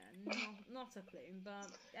 Yeah, not a clue, but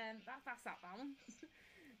that's that one.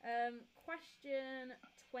 Question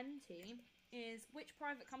 20 is, which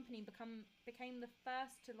private company became the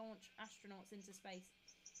first to launch astronauts into space?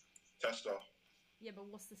 Tesla, Yeah, but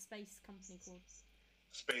what's the space company called?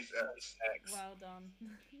 SpaceX. Well done.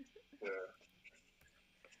 Yeah.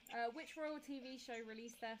 Which royal TV show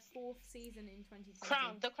released their 4th season in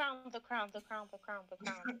 2020? The Crown.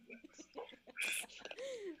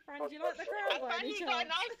 Fran, do you like the Crown? I by any finally got an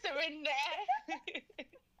chance? answer in there.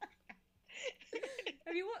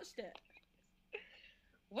 Have you watched it?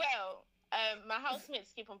 Well, my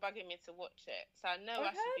housemates keep on bugging me to watch it, so I know I've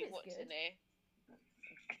I should heard be it's watching good. it.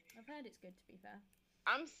 I've heard it's good, to be fair.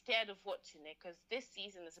 I'm scared of watching it because this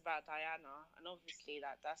season is about Diana, and obviously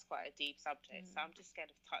that's quite a deep subject. So I'm just scared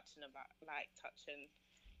of touching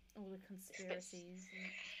All the conspiracies.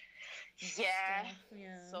 Yeah. Stuff,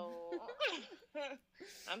 yeah. So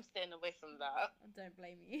I'm staying away from that. I don't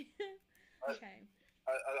blame you. Okay.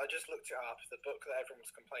 I just looked it up. The book that everyone was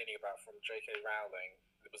complaining about from J.K. Rowling,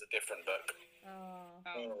 it was a different book. Oh.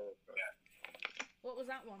 Oh, okay. What was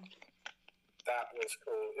that one? That was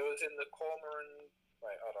cool. It was in the Cormoran.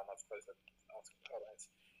 Wait, hold on. I've closed the article. Hold on.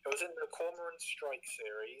 It was in the Cormoran Strike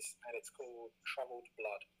series, and it's called Troubled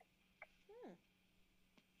Blood.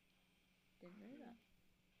 Didn't know that.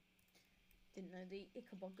 Didn't know the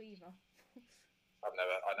Ichabod either. I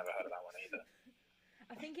never heard of that one either.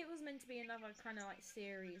 I think it was meant to be another kind of like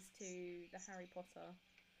series to the Harry Potter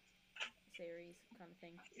series kind of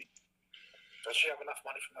thing. Does she have enough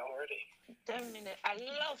money from that already? Dominant. I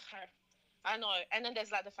love her. I know. And then there's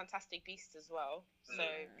like the Fantastic Beast as well. So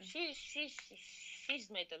she's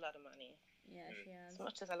made a lot of money. Yeah, she has. As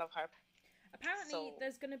much as I love her. Apparently,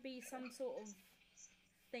 there's going to be some sort of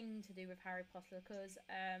thing to do with Harry Potter because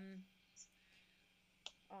I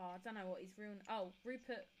don't know what his real.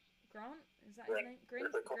 Rupert Grant, is that his name? Grint?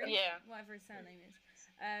 Yeah. Whatever his surname is.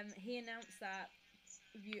 He announced that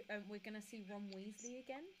we're going to see Ron Weasley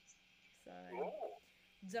again. So,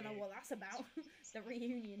 don't know what that's about. The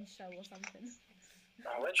reunion show or something.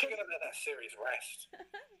 When's she going to let that series rest?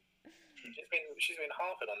 She's been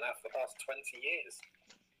harping on that for the past 20 years.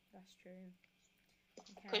 That's true.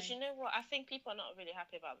 Because you know what? I think people are not really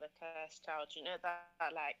happy about the Cursed Child. You know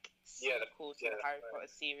that like sequel to the Harry Potter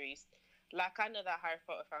series. Like, I know that Harry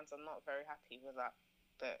Potter fans are not very happy with that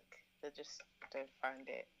book. They just don't find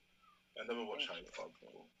it. I never watched Harry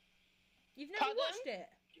Potter. You've never watched it?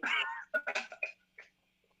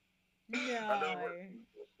 No.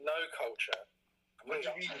 No culture. What do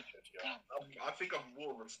you mean? I think I'm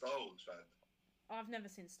more of a Star Wars fan. I've never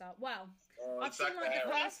seen Star. Well, I've seen seen like the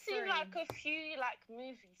I've first seen three. like a few like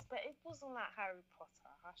movies, but it wasn't like Harry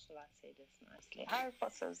Potter. How shall I say this nicely? Harry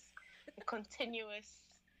Potter's a continuous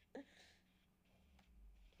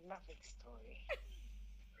loving story.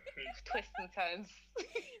 Twists and turns.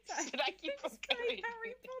 Should I keep on going?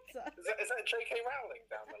 Harry Potter. Is that J.K. Rowling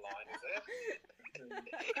down the line, is it?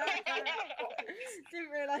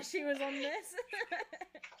 Didn't realise she was on this.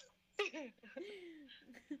 Okay,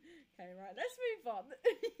 right, let's move on.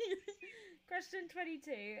 Question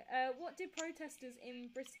 22. What did protesters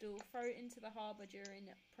in Bristol throw into the harbour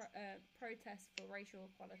during protests for racial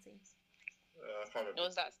equality? It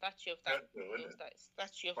was that statue of that. It was that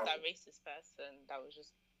statue of that racist person that was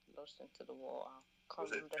just lodged into the water.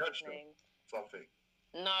 Can't remember his name. Something.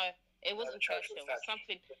 No, it wasn't Churchill. It was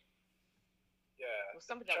something. Yeah. It was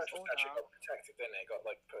something that was older. Statue got protected, didn't it? It got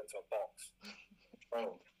like put into a box.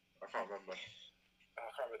 Oh, I can't remember. I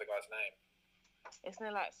can't remember the guy's name. Isn't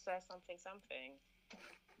it like Sir something something?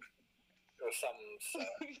 It was some Sir.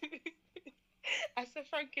 I said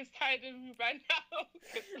Frank is tired of me by now.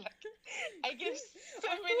 Like, I give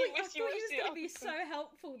so many I thought you was wishy-washy going to be so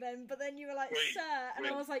helpful then, but then you were like, sir, and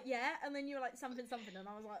I was like, yeah, and then you were like, something, and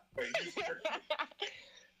I was like... Isn't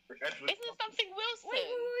it something Wilson?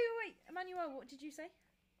 Wait, Emmanuel, what did you say?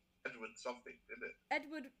 Edward something, isn't it?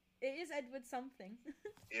 Edward, it is Edward something.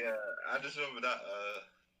 Yeah, I just remember that,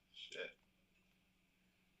 shit.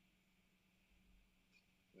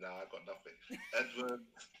 Nah, I got nothing. Edward...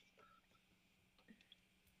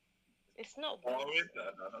 It's not Oh, Wilson. no,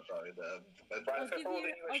 not sorry. I'll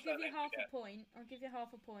give you half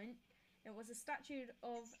a point. It was a statue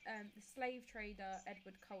of the slave trader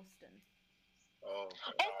Edward Colston. Oh,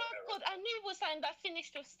 Oh my god, I knew it was something that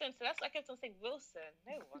finished with Stem, so that's why I kept on saying Wilson.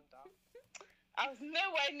 No wonder. I was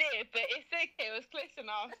nowhere near, but it's okay, it was close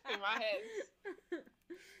enough in my head.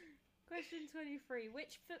 Question 23.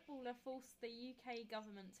 Which footballer forced the UK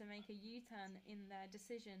government to make a U-turn in their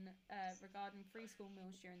decision regarding free school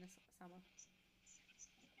meals during the summer?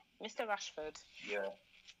 Mr. Rashford. yeah,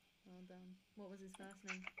 Well done. What was his first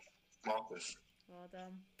name? Marcus. Well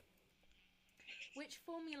done. Which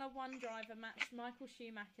Formula 1 driver matched Michael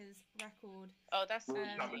Schumacher's record? Oh, that's Lewis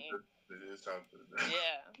easy. Hamilton. Lewis Hamilton.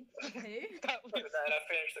 Yeah. Who? That was And then I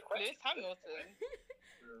finished the question. Lewis Hamilton.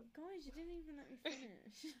 Guys, you didn't even let me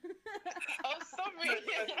finish. Oh, sorry.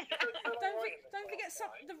 Don't forget,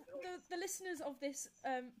 the listeners of this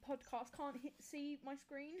podcast can't see my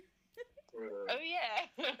screen. Oh, yeah.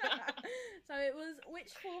 So it was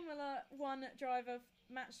which Formula 1 driver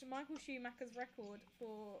matched Michael Schumacher's record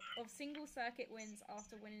of single circuit wins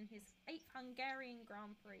after winning his 8th Hungarian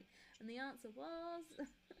Grand Prix? And the answer was...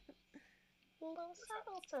 Lewis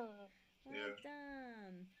Hamilton. Well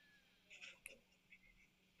done.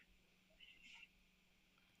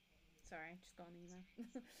 Sorry, just got an email.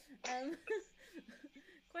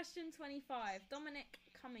 Question 25. Dominic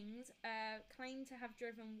Cummings claimed to have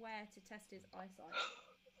driven where to test his eyesight?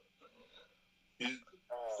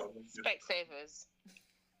 Specsavers.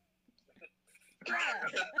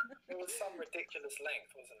 It was some ridiculous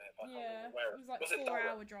length, wasn't it? I can't Yeah, remember where. it was like Was it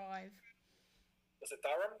 4-hour drive. Was it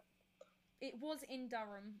Durham? It was in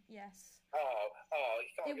Durham, yes. You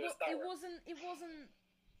can't give us Durham. It wasn't.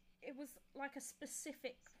 It was like a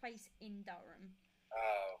specific place in Durham.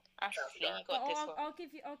 Actually, you But got this one. I'll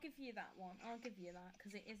give you that one. I'll give you that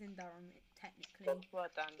because it is in Durham technically. Well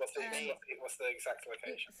done. What's the exact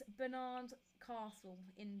location? It's Bernard Castle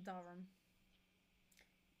in Durham.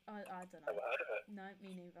 I don't Never know. heard of it. No,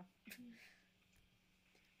 me neither.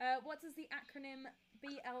 What does the acronym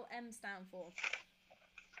BLM stand for?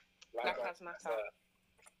 Black Lives Matter.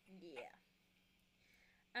 Yeah.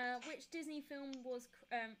 Which Disney film was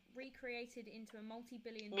recreated into a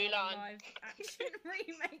multi-billion Mulan. live-action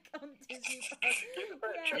remake on Disney Plus?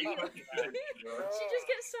 Yeah, Mulan. she just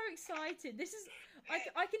gets so excited. This is,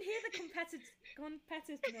 I can hear the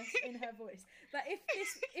competitiveness in her voice. But if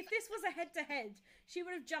this was a head-to-head, she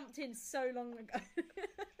would have jumped in so long ago.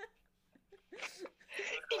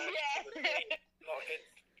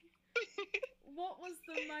 What was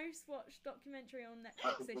the most watched documentary on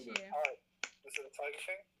Netflix this year? Was it the Tiger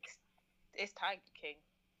King? It's Tiger King.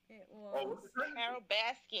 It was Carol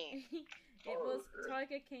Baskin. it was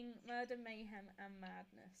Tiger King, Murder, Mayhem, and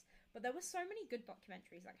Madness. But there were so many good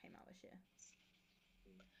documentaries that came out this year.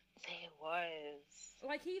 There was.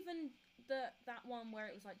 Like even that one where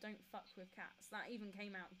it was like "Don't fuck with cats." That even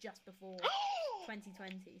came out just before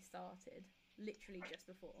 2020 started. Literally just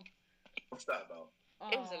before. What's that about?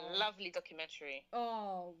 It was a lovely documentary.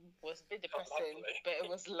 Oh, It was a bit depressing, but it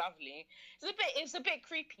was lovely. It's a bit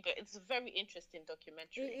creepy, but it's a very interesting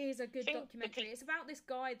documentary. it is a good documentary. It's about this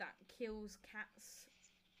guy that kills cats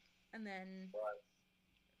and then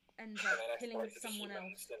ends up killing someone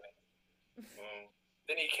else.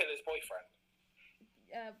 Didn't he kill his boyfriend?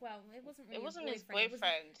 Well, it wasn't really. It wasn't his his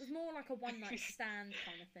boyfriend. It was more like a one-night stand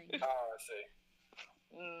kind of thing. Oh, I see.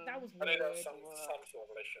 That was I know weird. there was some sort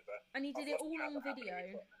of relationship there. And he did it all on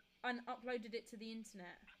video and uploaded it to the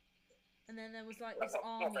internet. And then there was like this That's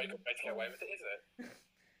army. not a very good way to get away with it, is it?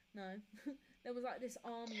 No. There was like this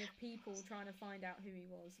army of people trying to find out who he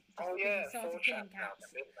was. Just Oh because yeah, he started 4chan killing cats.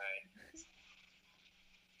 didn't they?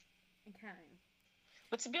 Okay.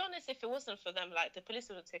 But to be honest, if it wasn't for them, like the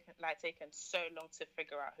police would have taken so long to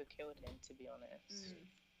figure out who killed him. To be honest,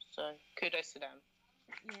 so kudos to them.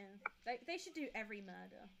 Yeah. They should do every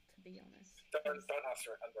murder, to be honest. Don't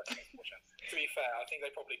underestimate 4chan. To be fair, I think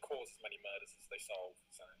they probably cause as many murders as they solve.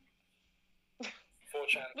 So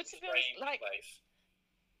 4chan is a strange place.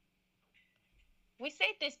 We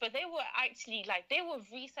said this, but they were actually they were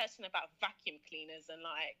researching about vacuum cleaners and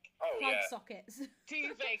Plug sockets.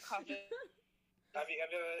 duvet covers. Have you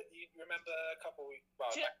remember a couple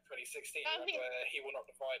back in 2016 where He Will Not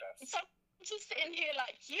Divide Us? So I'm just sitting here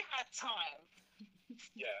you had time.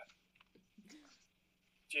 Yeah.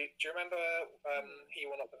 Do you remember He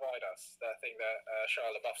Will Not Divide Us? That thing that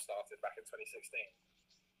Shia LaBeouf started back in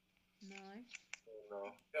 2016. No.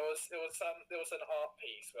 No. There was an art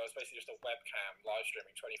piece where it was basically just a webcam live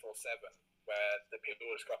streaming 24/7 where the people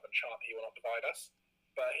would just go up and chant "He Will Not Divide Us."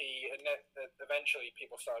 But eventually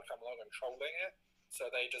people started coming along and trolling it,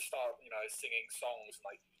 so they just started singing songs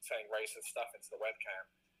and saying racist stuff into the webcam.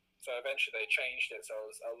 So eventually they changed it so it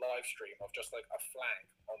was a live stream of just a flag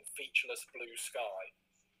on featureless blue sky,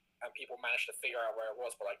 and people managed to figure out where it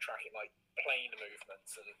was by tracking plane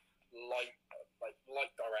movements and light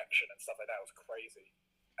direction and stuff like that. It was crazy.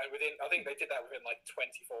 And I think they did that within 24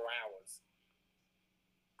 hours.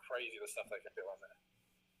 Crazy the stuff they can do on there.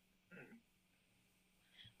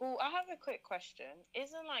 Well, I have a quick question.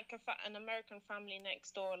 Isn't an American Family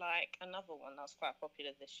Next Door another one that's quite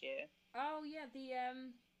popular this year? Oh yeah,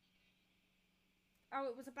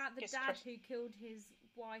 it was about the dad who killed his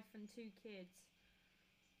wife and 2 kids.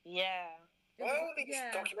 Yeah. Why are these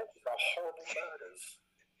documentaries about horrible murders?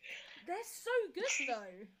 They're so good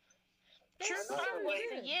though. True crime was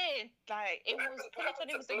the year. It was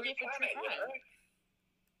 2020 was the year for true crime.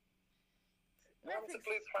 What happened to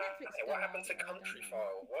Blue Planet? What happened to Country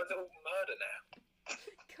File? Why is it all murder now?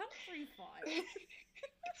 Country File?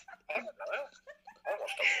 I don't know. I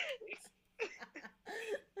watched documentaries.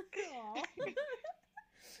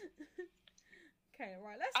 Okay,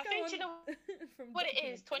 right, let's go on. You know from what it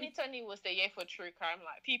is? 2020 was the year for true crime.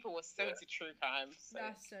 People were so into true crime. So.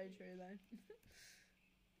 That's so true, though.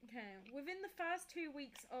 Okay, within the first 2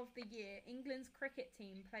 weeks of the year, England's cricket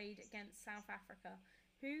team played against South Africa,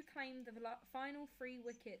 who claimed the final 3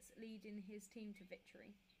 wickets, leading his team to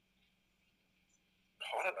victory.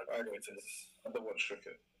 I don't know who it is. I don't watch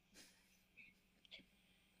cricket.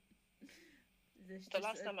 The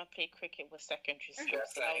last time I played cricket was secondary school,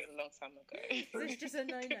 so that was a long time ago. Is this just a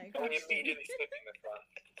no-no question? We're immediately skipping this one.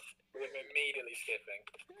 We're immediately skipping.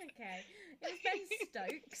 Okay. It was Ben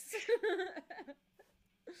Stokes.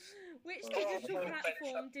 Which digital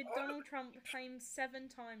platform did Donald Trump claim 7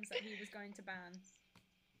 times that he was going to ban?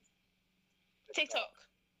 TikTok.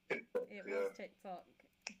 It was TikTok.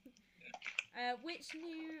 Which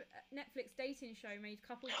new Netflix dating show made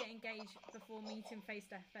couples get engaged before meeting face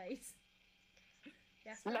to face?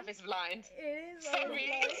 Yes, Love is Blind. It is. Sorry.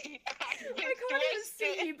 I can't even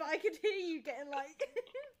see you, but I could hear you getting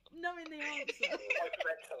knowing the answer.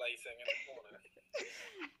 Ventilating in the corner.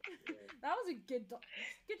 That was a good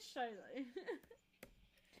show though.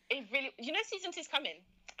 It really, season 2's coming.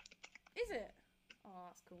 Is it? Oh,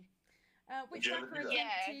 that's cool. Which Yeah, rapper yeah.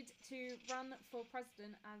 attempted to run for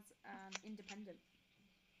president as an independent?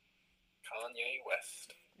 Kanye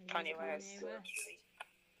West. It is Kanye West.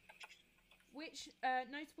 Which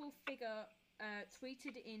notable figure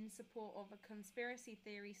tweeted in support of a conspiracy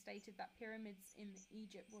theory stated that pyramids in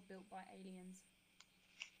Egypt were built by aliens?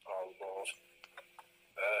 Oh Lord.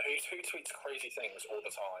 Who tweets crazy things all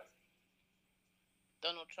the time?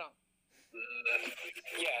 Donald Trump.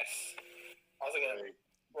 Yes. I was thinking,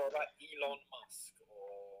 well, like Elon Musk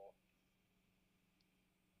or.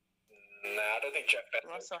 Nah, I don't think Jeff Bezos.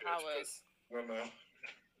 Russell could, Howard. 'cause- No.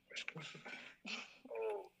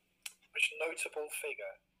 Oh, which notable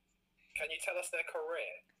figure? Can you tell us their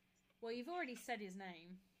career? Well, you've already said his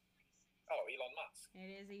name. Oh, Elon Musk. It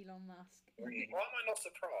is Elon Musk. Why am I not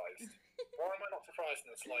surprised? Why am I not surprised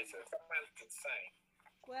in the slightest? That man's insane.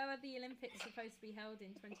 Where are the Olympics supposed to be held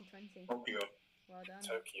in 2020? Tokyo. Well done.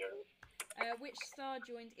 Tokyo. Which star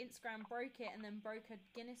joined Instagram, broke it, and then broke a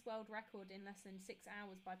Guinness World Record in less than 6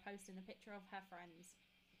 hours by posting a picture of her friends?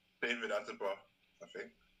 David Attenborough, I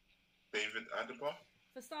think. David Attenborough?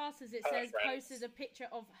 For starters, it Her says friends. posted a picture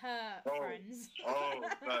of her Oh. friends. Oh,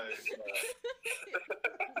 nice.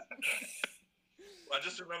 I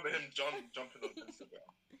just remember him jumping on Instagram,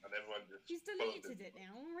 and everyone just. She's followed deleted him. it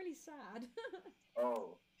now. I'm really sad.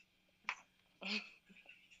 Oh.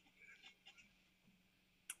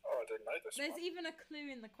 Oh, I didn't know this There's one. even a clue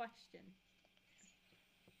in the question.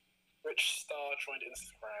 Which star joined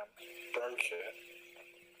Instagram, broke it?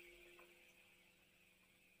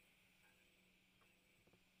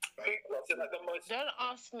 Was it like the most? Don't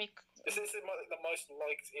ask me. Is this like the most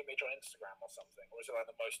liked image on Instagram or something, or is it like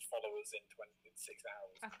the most followers in 6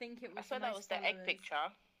 hours? I think it I was. thought the that most was the egg followers. picture.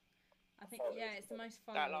 I think it's the most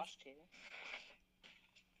That followers. last year.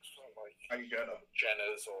 Something like How you get up?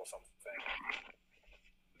 Jenner's or something.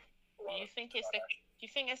 You think it's the?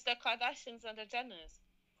 You think it's the Kardashians and the Jenners?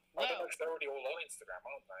 I don't know, Well, 'cause they're already all on Instagram,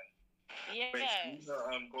 aren't they? yeah. Wait,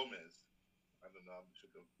 Selena Gomez. I don't know. I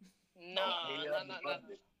should have. No. I don't know.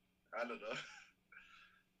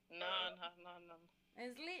 No.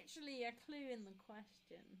 There's literally a clue in the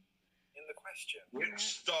question. In the question. Which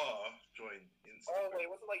star joined Instagram? Oh wait,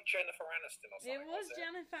 was it like Jennifer Aniston or something? It was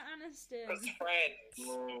Jennifer Aniston. Because Friends.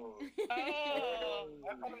 Oh. Oh. I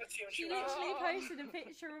kind of assumed She she was. literally Oh. posted a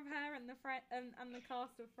picture of her and the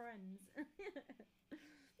cast of Friends.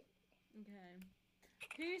 Okay.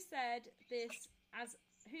 Who said this?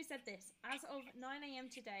 As of 9 a.m.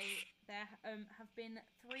 today, there have been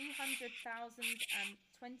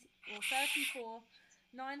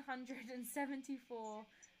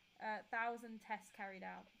 334,974,000 tests carried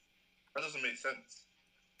out. That doesn't make sense.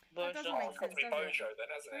 That doesn't Oh, make it's got sense, to be does it? Bojo then,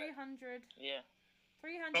 hasn't it? 300, Yeah.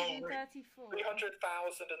 334.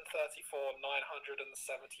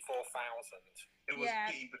 300,034,974,000. It was Yeah.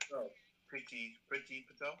 Pretty Patel. Pretty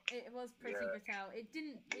Patel. It was Pretty Yeah. Patel. It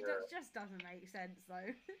didn't. It Yeah. just doesn't make sense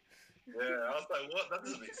though. Yeah, I was like, what? That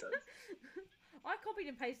doesn't make sense. I copied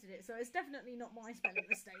and pasted it, so it's definitely not my spelling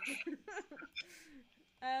mistake.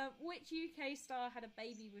 Which UK star had a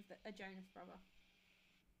baby with a Jonas brother?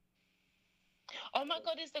 Oh my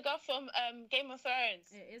God! It's the girl from Game of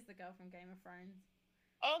Thrones. It is the girl from Game of Thrones.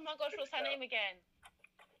 Oh my God! What's her name again?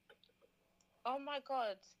 Oh my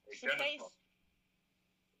God! She Jennifer. plays.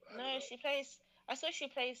 No, she plays. I saw she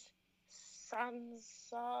plays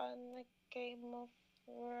Sansa in the Game of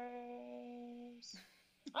Thrones.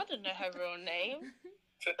 I don't know her real name.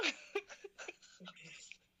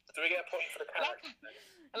 Do we get a point for the character?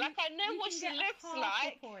 Like I know You what can she get looks half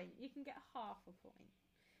like. A point. You can get half a point.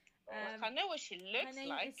 Like, I know what she looks name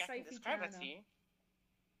like. is I can Sophie describe her to Turner. you.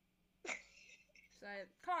 So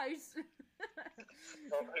close.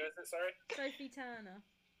 Oh, who is it, sorry? Sophie Turner.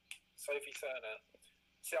 Sophie Turner.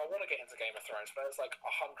 See, I want to get into Game of Thrones, but it's like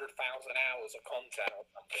 100,000 hours of content or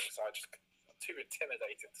something, so I'm too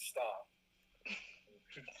intimidated to start.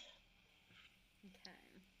 Okay.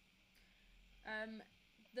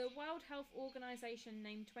 The World Health Organization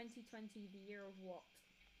named 2020 the year of what?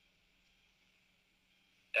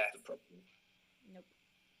 Death. Nope.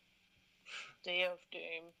 Day of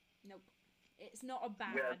Doom. Nope. It's not a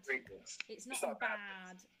bad. Yeah, greatness. It's not It's a not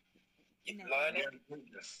bad. You name. learn Yeah, it.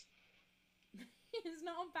 greatness. It's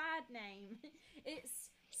not a bad name.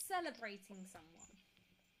 It's celebrating someone.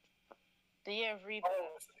 The year of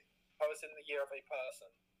rebirth. Oh, it's in the year of a person.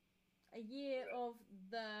 A year of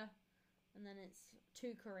the, and then it's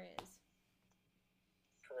 2 careers.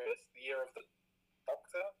 Careers. The year of the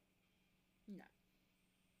doctor. No.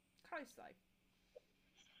 Close though.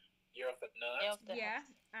 Year of the nurse. Year of the Yeah,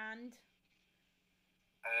 and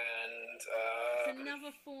and It's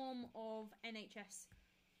another form of NHS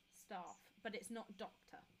staff, but it's not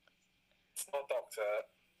doctor. it's not doctor.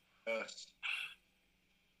 Nurse.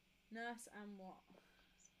 Nurse and what?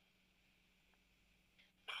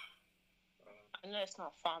 I know it's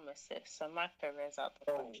not pharmacist, so my career is out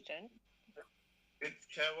the question. It's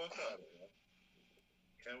care worker. I don't know.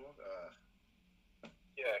 Care worker.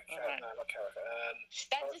 Yeah, Alright. no, not character.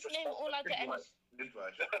 Should I just name all other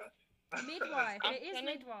Midwife. Midwife. I'm It is gonna-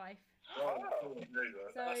 midwife. Oh, there you go.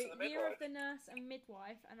 So Nurse and the year of midwife. the nurse and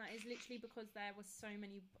midwife, and that is literally because there was so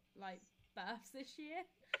many like births this year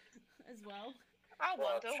as well. I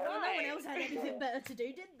wonder Well, Well, no why. one else had anything better to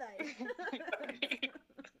do, did they?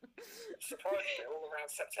 Surprisingly, all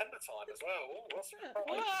around September time as well. Ooh, what's the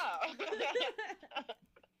surprise? Wow.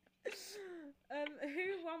 Who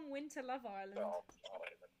won Winter Love Island? Oh, I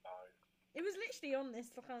don't even know. It was literally on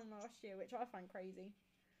this last year, which I find crazy.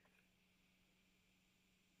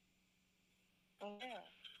 Oh, yeah.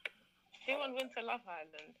 Who won Winter Love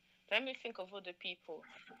Island? Let me think of all the people.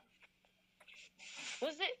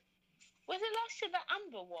 Was it last year that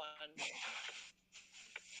Amber won?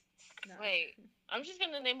 No. Wait, I'm just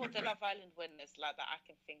gonna name all the Love Island winners like that I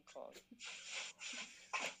can think of.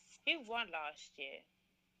 Who won last year?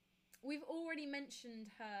 We've already mentioned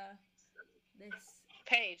her. This,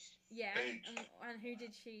 Paige. yeah, Paige. and who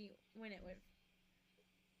did she win it with?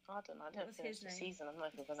 I don't know. I What didn't was finish his the name? season. I'm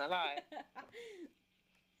not even gonna lie.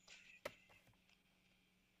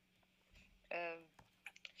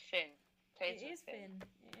 Finn. Paige It and is Finn.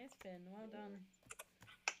 It is Finn. Well done.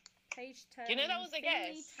 Page turn. You know that was a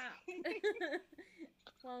Finley guess. Tap.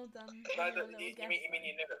 Well done. No, Your little you guess mean you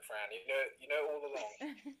there. knew it, Fran. You know all along.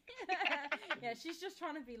 Yeah, she's just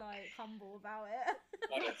trying to be like humble about it.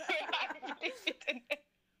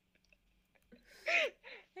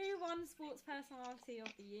 Who won Sports Personality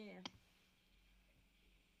of the Year?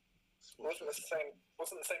 Wasn't the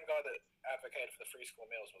same guy that advocated for the free school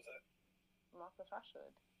meals, was it? Marcus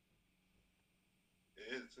Rashford.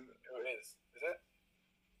 It is, isn't it? Who it is? Is it?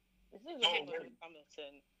 It's either Oh, him or really? Lewis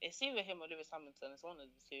Hamilton. It's either him or Lewis Hamilton. It's one of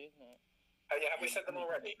the two, isn't it? Oh yeah, have we said them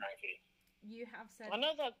already, Frankie? You have said I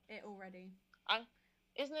know that. it already.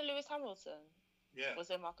 Isn't it Lewis Hamilton? Yeah. Was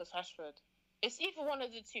it Marcus Rashford? It's either one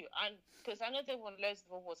of the two. And because I know they won loads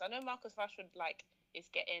of awards. I know Marcus Rashford is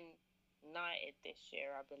getting knighted this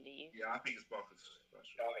year, I believe. Yeah, I think it's Marcus I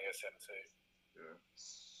Rashford. think it's him too.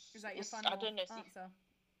 Yeah. Is that your It's- final I don't know. answer?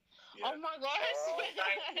 Oh my gosh! Oh, thank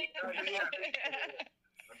you.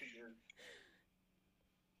 I think it is.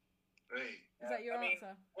 Hey, Is that your I mean,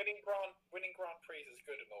 answer? winning Grand Prix is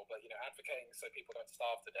good and all, but advocating so people don't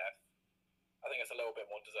starve to death, I think it's a little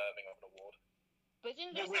bit more deserving of an award. But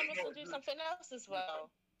didn't No, Lewis wait, Hamilton no, do no. something else as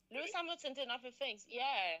well? Lewis Hamilton did other things.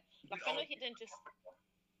 Yeah. Like, I know he didn't just...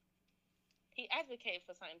 He advocated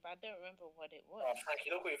for something, but I don't remember what it was. Oh,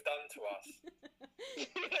 Frankie, look what you've done to us.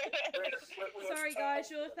 We were Sorry, so-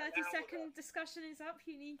 guys, your 30 now second discussion is up.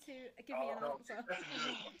 You need to give me an answer.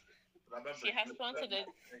 She has planted the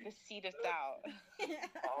seed of doubt.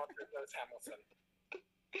 Lewis Hamilton.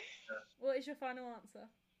 What is your final answer?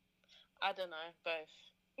 I don't know, both.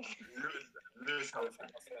 Lewis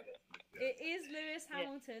Hamilton. It is Lewis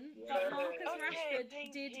Hamilton, Yeah. but Marcus Okay, Rashford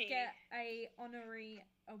thank did you. get a honorary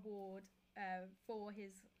award for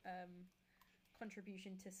his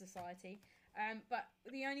contribution to society. But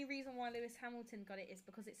the only reason why Lewis Hamilton got it is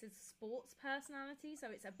because it's his sports personality,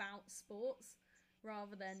 so it's about sports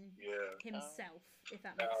rather than Yeah. himself, if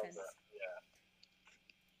that makes sense.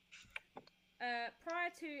 Yeah.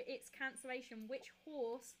 Prior to its cancellation, which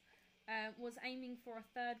horse was aiming for a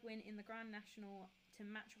third win in the Grand National to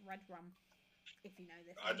match Red Rum? If you know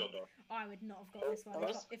this, I don't know. I would not have got this one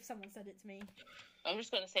if someone said it to me. I'm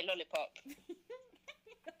just going to say lollipop.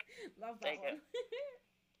 Love There that you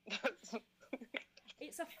one.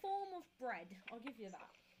 It's a form of bread. I'll give you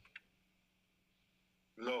that.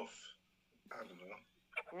 Loaf. I don't know.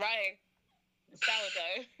 Right.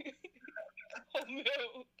 Sourdough. Whole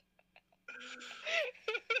milk.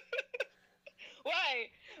 Why?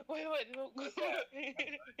 Wait.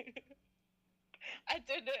 I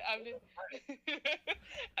don't know.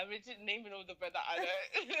 I'm just naming all the bread that I know.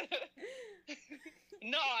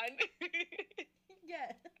 None.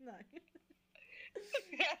 Yeah, no.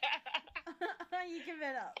 You give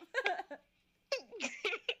it up.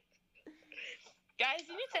 Guys,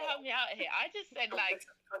 you need to help me out here. I just said like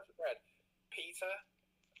bread. Peter.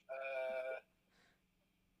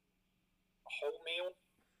 Wholemeal.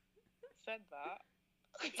 said that.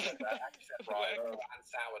 You said that. You said right. And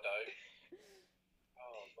sourdough.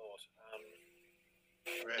 Oh Lord.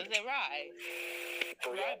 Is it rye?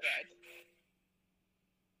 Rye bread.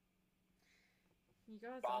 You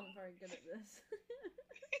guys Bum. aren't very good at this.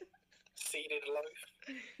 Seeded loaf.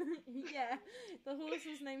 Yeah, the horse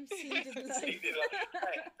was named Seeded Loaf. Seeded loaf.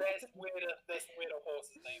 Hey, there's some weirder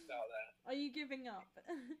horses names out there. Are you giving up?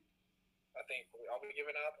 I think. Are we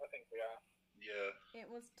giving up? I think we are. Yeah. It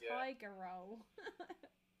was Yeah. Tiger Roll.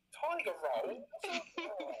 Tiger roll.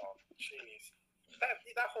 Oh, jeez. That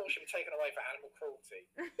horse should be taken away for animal cruelty.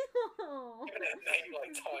 Giving it a name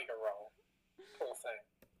like Tiger roll. Poor thing.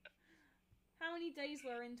 How many days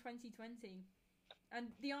were in 2020?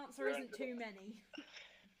 And the answer isn't too many.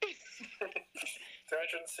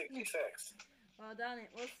 366. Well done,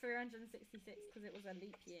 it was 366 because it was a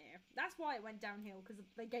leap year. That's why it went downhill, because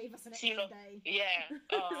they gave us an extra day. Yeah.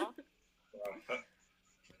 Oh.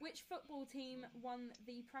 Which football team won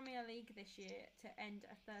the Premier League this year to end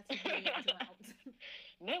a 30-year drought?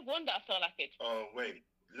 No wonder I felt like it Oh wait,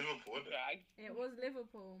 Liverpool. Isn't it? dragged. It was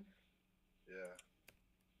Liverpool. Yeah.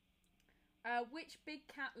 Which big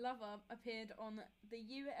cat lover appeared on the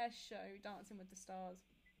US show Dancing with the Stars?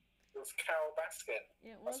 It was Carol Baskin.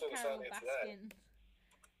 It was saw this Carol earlier today.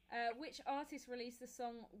 Baskin. Which artist released the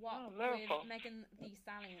song "What" Oh, with Liverpool. Megan Thee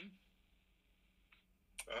Stallion?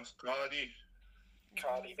 That's Cardi.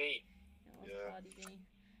 Cardi B. It was Yeah. Cardi B.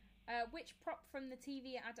 Which prop from the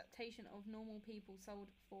TV adaptation of Normal People sold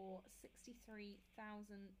for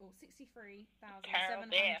Carol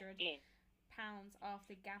Bear. £63,700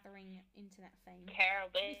 after gathering internet fame? Carol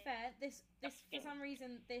To be Bear. fair, this for some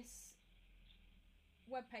reason this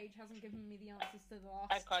webpage hasn't given me the answers to the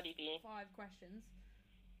last Cardi B. 5 questions.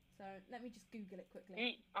 So let me just Google it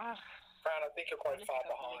quickly. Fran, I think you're quite far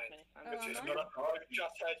behind. Oh, Because am you've I?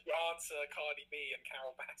 just heard you answer Cardi B and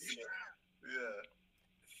Carol Baskin. Yeah.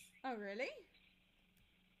 Oh really?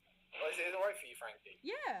 Well, is it alright for you, Frankie?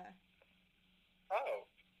 Yeah. Oh.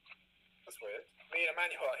 That's weird. Me and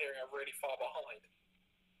Emmanuel are hearing are really far behind.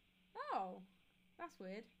 Oh, that's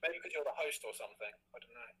weird. Maybe because you're the host or something. I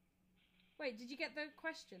don't know. Wait, did you get the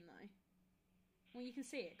question though? Well, you can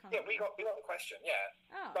see it, can't Yeah, you? we got the question, yeah.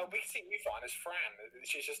 Oh. Well, we can see you fine as Fran.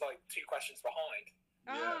 She's just like 2 questions behind.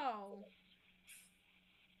 Oh.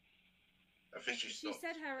 I think she She stopped.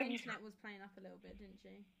 said her internet was playing up a little bit, didn't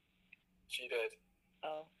she? She did.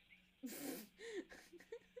 Oh. We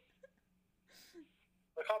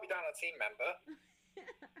can't be down a team member.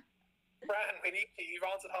 Fran, we need you. You've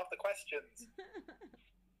answered half the questions.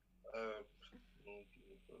 Oh,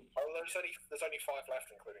 there's only 5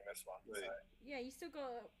 left, including this one. Wait. So. Yeah, you still got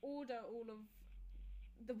to order all of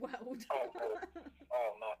the world.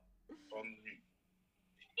 Oh, no. On the...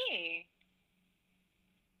 Hey.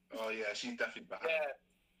 Oh yeah, she's definitely behind. Yeah.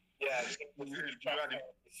 You had it.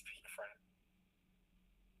 Speak, Fran.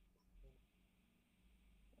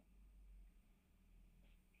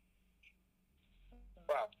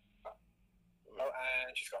 Well. Oh,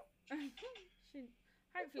 and she's gone. She'll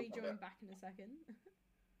hopefully join back in a second.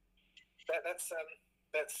 Let's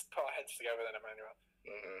put our heads together then, Emmanuel.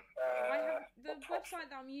 The website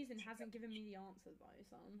that I'm using hasn't given me the answer though,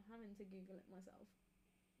 so I'm having to Google it myself.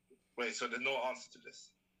 Wait, so there's no answer to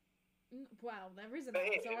this? Well, there is an There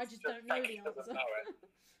answer, I is, just don't know the Frankie doesn't answer. know it.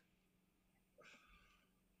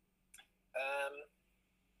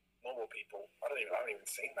 Normal people. I haven't even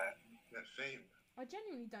seen that. That fame. I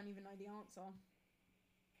genuinely don't even know the answer.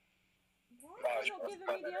 Why No, are you you not must giving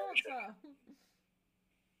me the know. answer?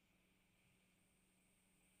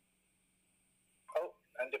 Oh,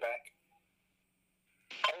 and you're back.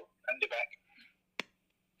 Oh, and you're back.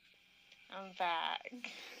 I'm back.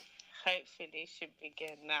 Hopefully should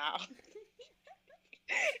begin now.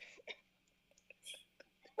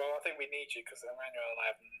 Well, I think we need you because Emmanuel and I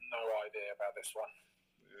have no idea about this one.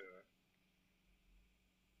 Yeah.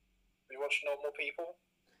 We watch Normal People.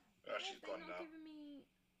 Oh, she's They're gone not now. giving me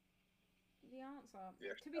the answer.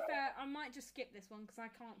 Yeah. To be fair, I might just skip this one because I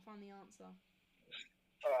can't find the answer.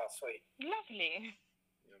 Oh, sweet. Lovely.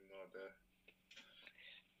 Yeah, I'm not there.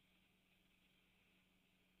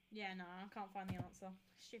 Yeah, no, I can't find the answer.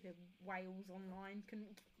 Stupid Wales online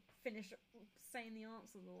couldn't finish saying the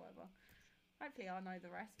answers or whatever. Hopefully I know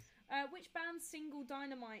the rest. Which band's single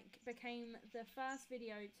Dynamite became the first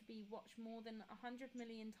video to be watched more than 100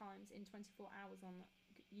 million times in 24 hours on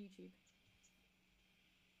YouTube?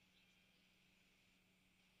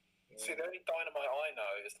 See, the only Dynamite I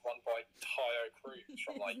know is the one by Tayo Cruz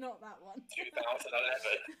from It's like not that one.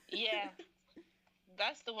 2011. Yeah.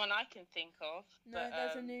 That's the one I can think of. No, but,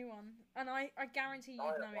 there's a new one. And I guarantee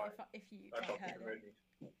you'd know it Dynamite. if you I like, can't heard think of it.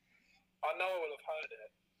 any. I know I will have heard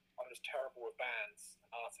it. I'm just terrible with bands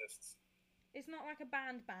and artists. It's not like a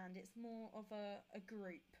band, it's more of a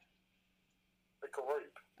group. The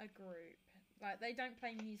group. A group. Like, they don't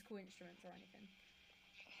play musical instruments or anything.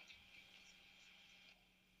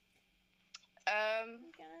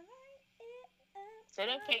 They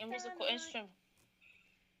don't play a musical instrument.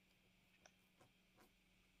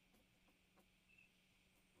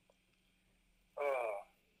 Oh,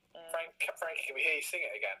 Frank, can we hear you sing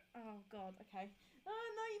it again? Oh God. Okay. Oh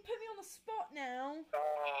no, you put me on the spot now.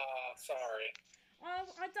 Oh, sorry.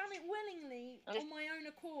 I done it willingly on my own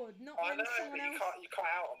accord, not I when know, someone but else. you cut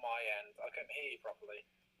out on my end. I couldn't hear you properly.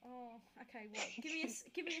 Oh, okay. Well,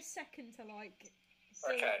 give me a second to like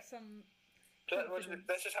build Okay. up some.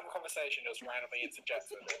 Let's just have a conversation. Just randomly interject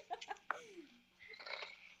with it.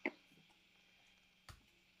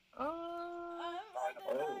 Oh. I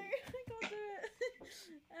don't know. I can't do it.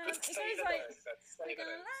 Just It say goes the like, lyrics then. Say we're the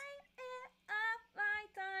gonna lyrics. light it up like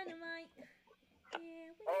dynamite.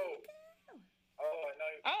 Here we Oh. go. Oh, I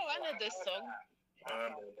know. Oh, I know this song.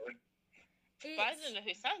 It's, But I don't know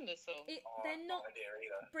who sang this song. they're not No idea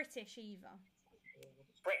either. British either.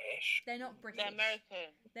 British. They're not British. They're American.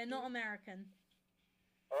 They're not American.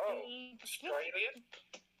 Oh, Australian.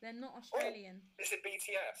 They're not Australian. Is it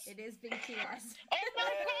BTS? It is BTS. Oh my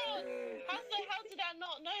god! How the hell did I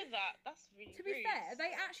not know that? That's really To be rude. fair, they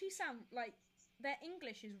actually sound like their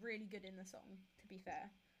English is really good in the song. To be fair.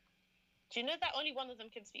 Do you know that only one of them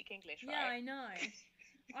can speak English, Yeah, right? I know.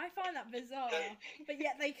 I find that bizarre, but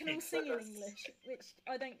yet they can all sing in English, which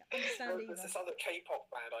I don't understand There's either. this other K-pop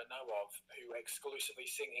band I know of who exclusively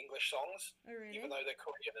sing English songs, Oh, really? even though they're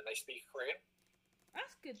Korean and they speak Korean.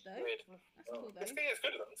 That's good though. Weird. That's cool though. It's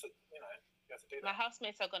good of them to, you know, you have to do My that.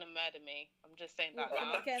 housemates are gonna murder me. I'm just saying that What,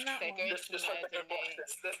 now. getting that They're one? going Just to hope they murder don't watch me.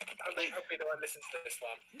 this. Hopefully they won't listen to this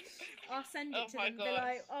one. I'll send Oh it to my them. Be God.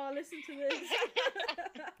 like, oh, listen to this,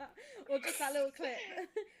 or just that little clip.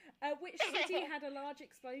 Which city had a large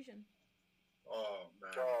explosion? Oh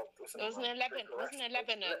man. God, It wasn't in Lebanon. Wasn't it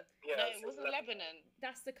Lebanon? Yeah, No, it wasn't Lebanon.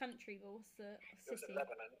 That's the country, but what's the It was in city?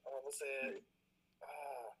 Lebanon. Or was it?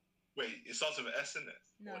 Wait, it starts with an S in it?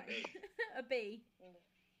 No, Or an A? a B.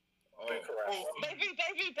 Oh. Bucharest.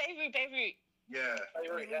 Beirut. Yeah.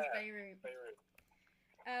 Beirut, It was yeah. Beirut. Beirut.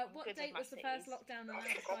 What Good date with was the my first cities. lockdown I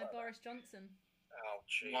announced forgot by about Boris Johnson? Oh,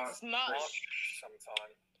 jeez. March. March.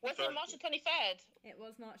 sometime. Was it March the 23rd? It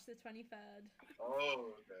was March the 23rd.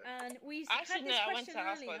 Oh, okay. And we Actually, had no, this I went question to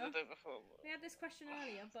house party earlier. the day before. We had this question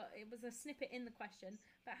earlier, but it was a snippet in the question.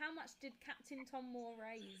 But how much did Captain Tom Moore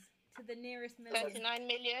raise to the nearest million? 39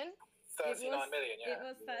 million? 39 million, It yeah.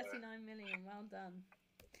 was 39 million. Well done.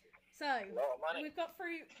 So, A lot of money. we've got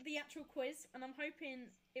through the actual quiz, and I'm hoping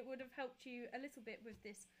it would have helped you a little bit with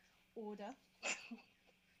this order.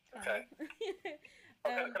 Okay.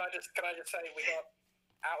 Can I just say we got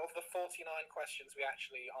out of the 49 questions we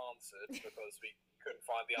actually answered because we couldn't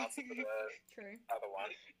find the answer for the True. other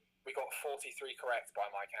one. We got 43 correct by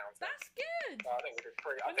my count. That's good. I think we did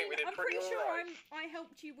pretty. I think we did I'm pretty pretty sure alright. I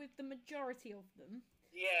helped you with the majority of them.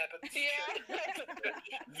 Yeah, but Yeah. Just-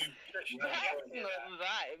 That's not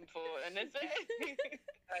that important, is it?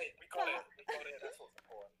 Hey, we got it. We got it. That's what's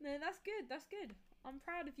important. No, that's good. That's good. I'm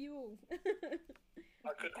proud of you all.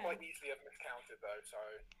 I could Okay. quite easily have miscounted though, so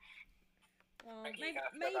Well, Thank you.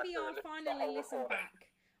 maybe I'll The finally whole listen recording. back.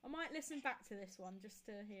 I might listen back to this one just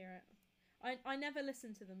to hear it. I never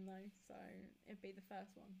listen to them though, so it'd be the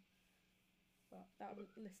first one. But that I'll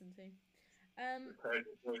listen to. Heard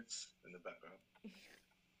your voice in the background.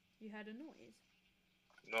 You heard a noise?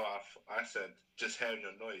 No, I said just hearing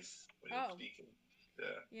your noise when Oh. you're speaking.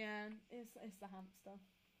 Yeah. Yeah, it's the hamster.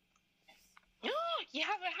 Oh, you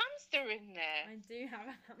have a hamster in there. I do have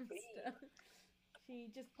a hamster. She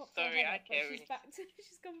just popped Sorry, her I head up, but can't she's back to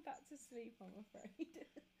she's gone back to sleep, I'm afraid.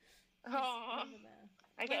 She's Oh, over there.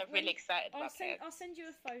 I get When- really excited I'll about send it. I'll send you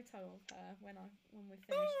a photo of her when we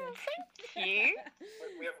finish Oh, this. thank you.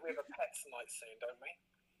 we have a pets night soon, don't we?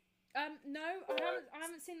 No, I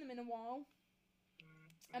haven't seen them in a while.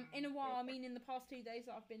 In a while, I mean in the past 2 days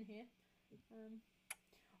that I've been here.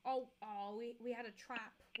 We had a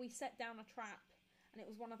trap. We set down a trap, and it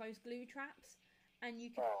was one of those glue traps, and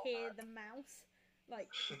you could hear the mouse like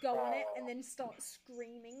go on it and then start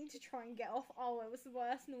screaming to try and get off. Oh, it was the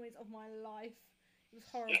worst noise of my life. It was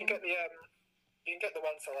horrible. You can get the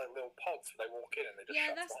ones that are like little pods where they walk in and they just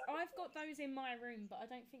Yeah, shut down. I've got those in my room, but I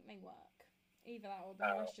don't think they work. Either that or the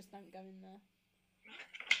mice just don't go in there.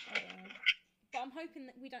 But I'm hoping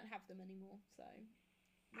that we don't have them anymore, so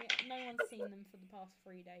no one's seen them for the past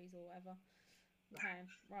 3 days or whatever. Okay,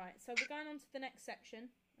 right, so we're going on to the next section,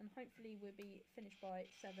 and hopefully we'll be finished by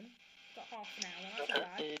 7. Got half an hour, that's not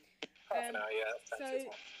bad. Half an hour, yeah. That's So plenty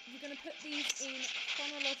of time. you're going to put these in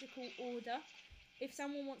chronological order. If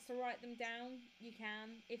someone wants to write them down, you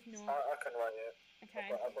can. If not, I can write it.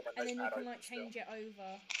 okay. I've got my And then you notepad can open like still. change it over.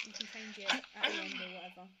 You can change it at the end or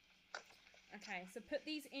whatever. Okay, so put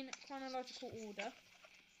these in chronological order.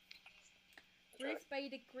 Ruth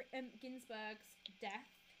Bader Ginsburg's death.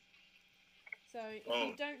 So if Oh,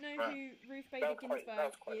 you don't know right. who Ruth That Bader was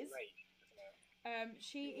quite Ginsburg is, late, isn't it?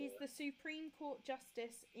 she is the Supreme Court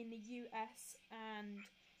Justice in the US, and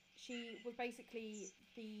she was basically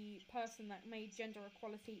the person that made gender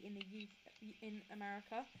equality in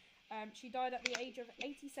America. She died at the age of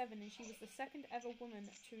 87, and she was the second ever woman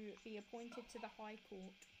to be appointed to the High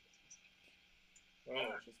Court, Oh,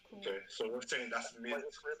 which is cool. okay. So we're saying that's mid. Quite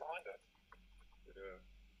a career behind her. Yeah.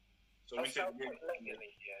 So we That's say quite mid. late in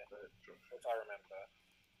the year, as I remember.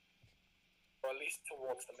 Or at least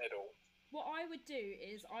towards the middle. What I would do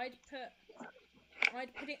is I'd put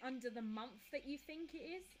it under the month that you think it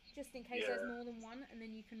is, just in case there's Yeah. more than one, and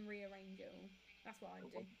then you can rearrange it all. That's what I'd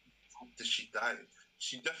do. Did she die?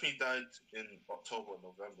 She definitely died in October,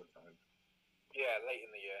 November time. Yeah, late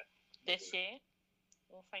in the year. This year.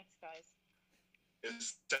 Well, thanks, guys.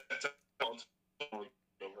 It's September,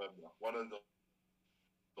 November. One of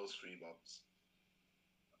those 3 months.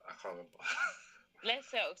 I can't remember. Let's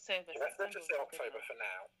say October. Let's just say October for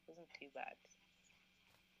now. Wasn't too bad.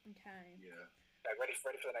 Okay. Yeah. Okay, ready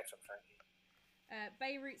for the next one, Frankie.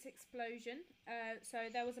 Beirut's explosion. So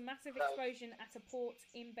there was a massive explosion at a port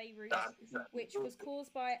in Beirut, which was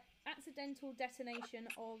caused by accidental detonation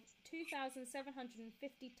of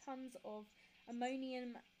 2,750 tons of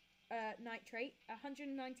ammonium nitrate.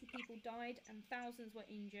 190 people died and thousands were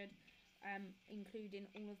injured, including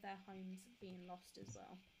all of their homes being lost as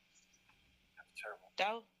well. That's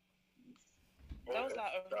terrible. That was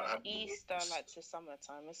like That around happened. Easter, like to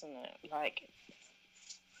summertime, isn't it? Like,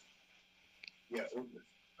 Yeah, August.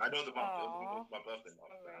 I know the month. It Aw. was my birthday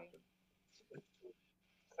month. That Sorry. happened.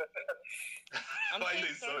 I'm Why are saying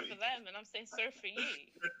you sorry sorry? for them, and I'm saying sorry for you.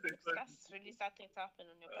 That's really sad thing to happen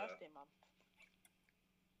on your birthday month.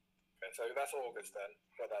 Okay, so that's August then.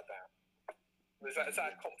 Got that down. Is that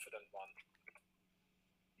a confident one?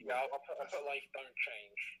 Yeah, I'll put like don't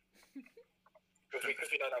change. Because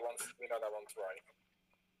we know that one's right.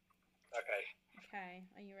 Okay, Okay,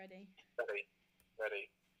 are you ready?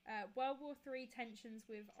 ready. World War III tensions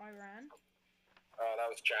with Iran. Oh, that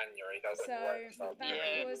was January. That was So right at the start of the that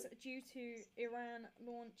year. Yeah. was due to Iran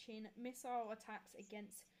launching missile attacks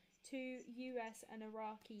against 2 US and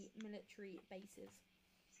Iraqi military bases.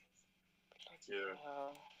 Yeah.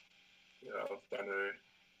 Oh. Yeah, that was January.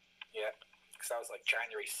 Yeah, because that was like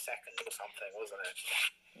January 2nd or something, wasn't it?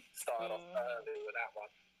 Started off early with that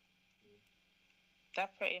one.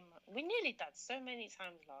 That pretty much. We nearly died so many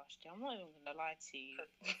times last year. I'm not even gonna lie to you.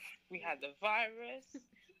 We had the virus,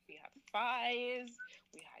 we had fires,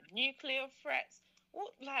 we had nuclear threats.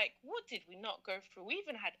 What did we not go through? We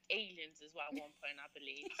even had aliens as well at one point, I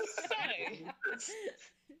believe. So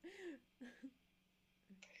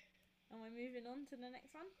And we're moving on to the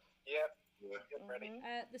next one. Yep, Yeah. yep, ready.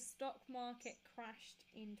 The stock market crashed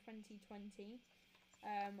in 2020.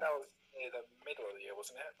 That was near the middle of the year,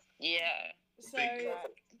 wasn't it? yeah. So Big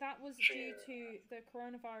that was due to the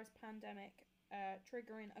coronavirus pandemic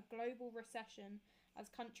triggering a global recession as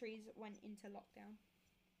countries went into lockdown.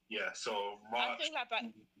 Yeah, so I March. think like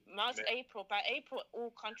by March, May- April,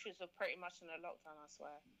 all countries were pretty much in a lockdown, I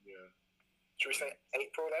swear. Yeah. Should we say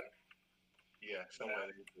April then? Yeah, somewhere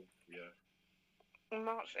in April. Yeah.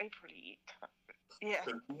 March, April, yeah.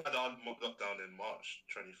 So we had our lockdown in March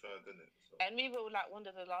 23rd, didn't it? So, And we were like one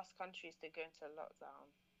of the last countries to go into lockdown.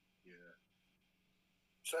 yeah.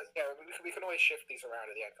 So yeah, we can always shift these around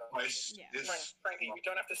at the end. can't we? But Yeah. Frankly, we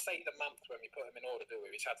don't have to say the month when we put them in order, do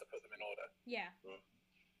we? We just have to put them in order. Yeah.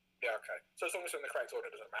 Yeah, okay. So as long as they're in the correct order,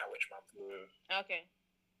 it doesn't matter which month. Yeah. Okay.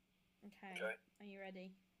 Okay. Okay. Are you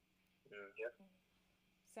ready? Yeah.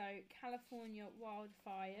 So California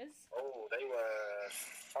wildfires. Oh, they were.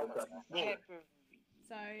 February.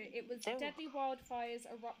 So it was Oh. deadly wildfires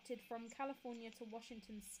erupted from California to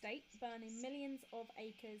Washington state, burning millions of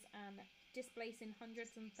acres and displacing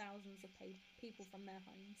hundreds and thousands of people from their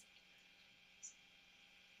homes.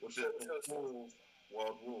 Was it before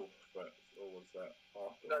World War threat, or was that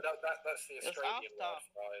after? No, that's the It was Australian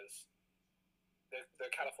after. wildfires. The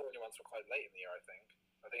California ones were quite late in the year, I think.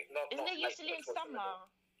 Not Isn't it late, usually in but towards the middle. summer?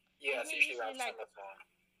 Yeah, it's Isn't it usually around usually, like- summertime.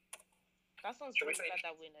 That sounds Should we really say- bad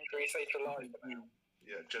that we know. Should we say July for now?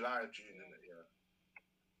 Yeah, July, June, isn't it? Yeah.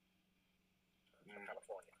 For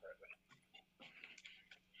California, correctly.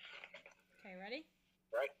 Okay, ready?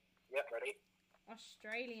 Yep, ready.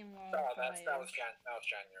 Australian Oh, wildfires. that was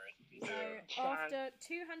January. Yeah. So after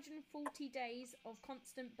 240 days of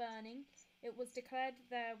constant burning, it was declared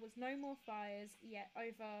there was no more fires, yet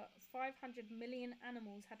over 500 million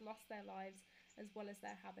animals had lost their lives as well as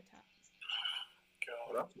their habitat.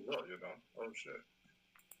 Oh, God. that's a lot, you know. Oh, shit.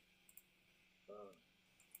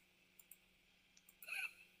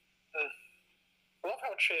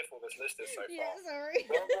 cheerful this list is so Yeah, far. sorry.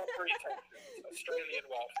 World War III tensions, Australian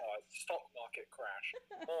wildfires, stock market crash,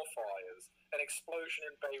 more fires, an explosion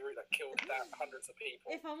in Beirut that killed hundreds of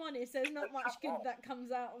people. If I'm honest, there's not much good that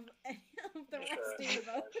comes out of any of the rest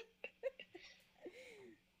either.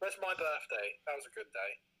 Where's my birthday? That was a good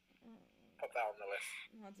day. Put that on the list.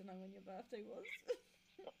 I don't know when your birthday was.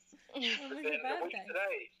 Mm. When was your In the week birthday?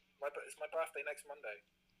 today. It's my birthday next Monday.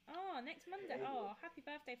 Oh, next Monday. Oh, happy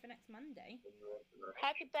birthday for next Monday.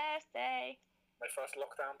 Happy birthday. My first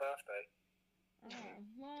lockdown birthday. Oh,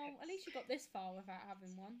 well, at least you got this far without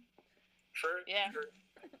having one. True. Yeah. True.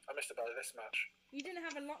 I missed it by this much. You didn't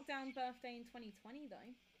have a lockdown birthday in 2020, though.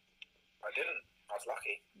 I didn't. I was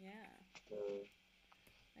lucky. Yeah.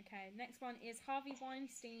 Okay, next one is Harvey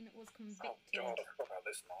Weinstein was Oh convicted. God, I forgot about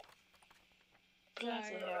this one. So,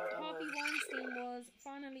 Bloody hell. Harvey Weinstein was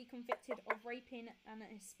finally convicted of raping an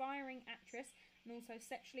aspiring actress and also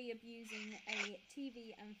sexually abusing a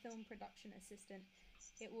TV and film production assistant.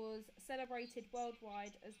 It was celebrated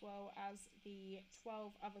worldwide as well as the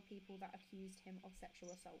 12 other people that accused him of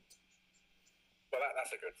sexual assault. Well,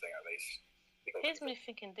 that's a good thing at least. Here's me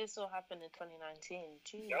thinking this all happened in 2019.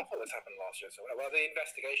 Gee. Yeah, I thought this happened last year. So, well, the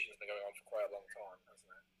investigation's been going on for quite a long time,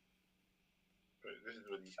 hasn't it? Wait, this is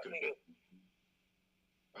when he's convicted.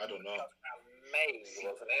 I don't know. That was around May,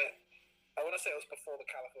 wasn't it? I want to say it was before the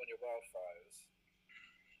California wildfires.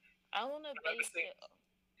 I want to remember base seeing- it.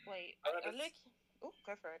 Wait, I remember look. Oh,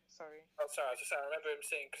 go for it. Sorry. Oh, sorry, I was just saying, I remember him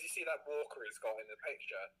seeing, because you see that walker he's got in the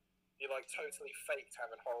picture, he like totally faked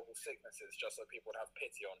having horrible sicknesses just so people would have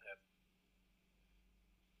pity on him.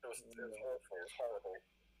 It was awful, it was horrible.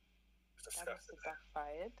 It was That must disgusting. have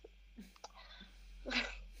backfired.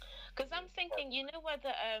 Because I'm thinking, you know where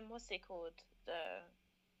the what's it called, the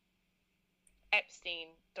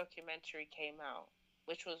Epstein documentary came out,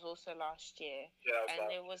 which was also last year, Yeah, and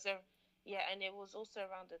it was and it was also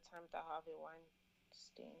around the time that Harvey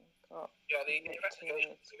Weinstein got yeah, the convicted.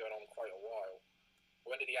 investigation's been going on quite a while.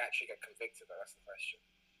 When did he actually get convicted, though? That's the question.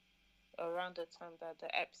 Around the time that the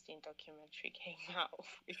Epstein documentary came out,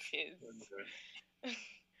 which is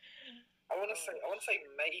I want to say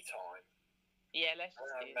May time. yeah, let's just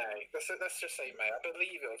Around do that. May. Let's just say May. I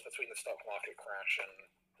believe it was between the stock market crash and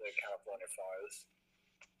the California fires.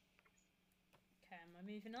 Okay, am I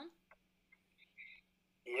moving on?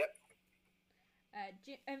 Yep.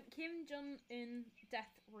 Kim Jong-un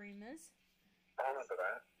death rumours. I remember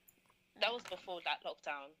that. That was before that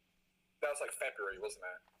lockdown. That was like February, wasn't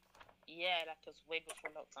it? Yeah, that was way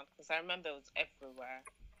before lockdown because I remember it was everywhere.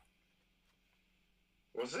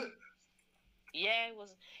 Was it? Yeah, it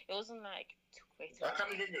was. It wasn't like. Wait. I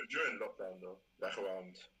can't remember during lockdown though, like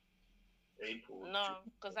around April. No,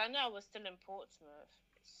 because I know I was still in Portsmouth,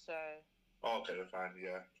 so. Oh, okay, fine.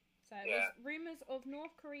 Yeah. So it was rumours of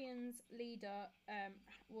North Korean's leader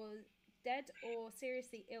was dead or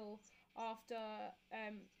seriously ill after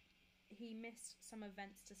he missed some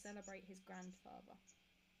events to celebrate his grandfather.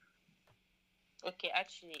 Okay,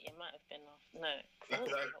 actually, it might have been off. No. I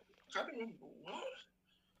can't remember what.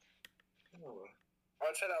 Oh.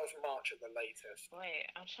 I'd say that was March at the latest. Wait,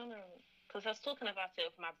 I'm trying to. Because I was talking about it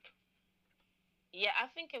with my. Yeah, I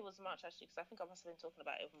think it was March actually, because I think I must have been talking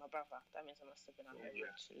about it with my brother. That means I must have been at home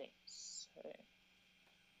actually. So.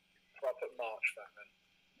 I'll put March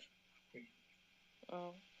then.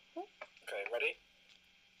 Oh. Okay, ready?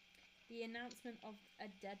 The announcement of a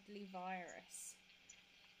deadly virus.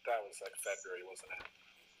 That was like February, wasn't it?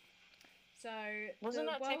 So Wasn't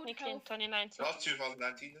the that World technically in Health... 2019? That was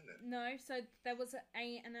 2019, isn't it? No, so there was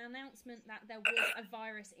an announcement that there was a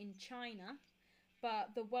virus in China, but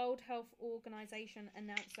the World Health Organization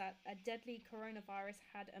announced that a deadly coronavirus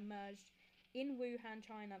had emerged in Wuhan,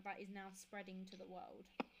 China, that is now spreading to the world.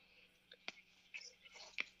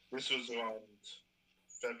 This was around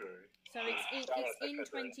February. So it's in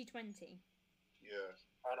 2020. Yeah.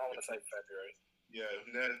 I don't want to say February. Yeah,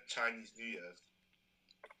 near Chinese New Year's.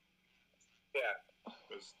 Yeah,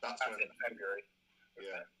 Because that's that's when. in February.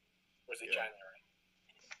 Yeah. Was it Yeah. January?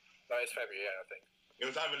 No, it's February, yeah, I think.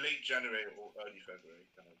 It was either late January or early February.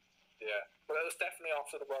 Kind of. Yeah. But it was definitely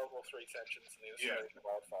after the World War III tensions and the Australian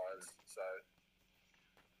wildfires, so...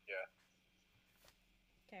 Yeah.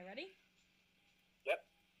 Okay, ready? Yep.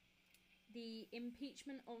 The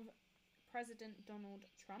impeachment of President Donald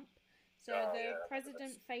Trump. So Oh, the yeah,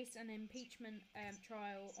 president faced an impeachment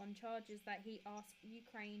trial on charges that he asked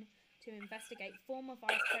Ukraine to investigate former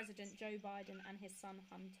Vice President Joe Biden and his son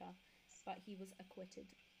Hunter, but he was acquitted.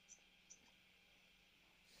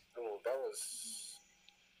 Oh, that was...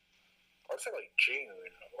 I'd say like June,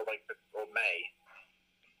 or May.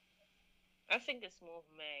 I think it's more of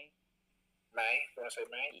May. May? You want to say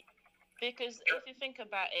May? Because if you think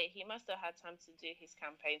about it, he must have had time to do his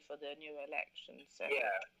campaign for the new election. So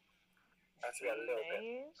Yeah. Had to be a little bit.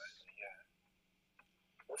 May-ish? Yeah.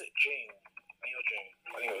 Was it June? May or June?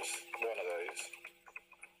 I think it was one of those.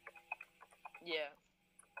 Yeah.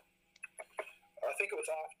 I think it was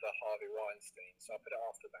after Harvey Weinstein, so I put it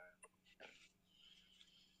after that.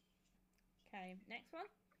 Okay, next one.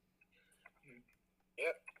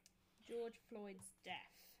 Yep. George Floyd's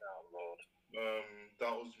death. Oh, Lord.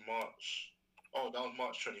 That was March. Oh, that was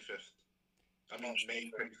March 25th. I mean, March May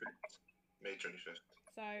 25th. 25th. May 25th.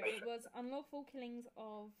 So it was unlawful killings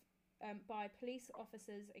of by police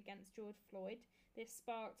officers against George Floyd. This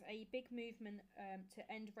sparked a big movement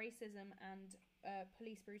to end racism and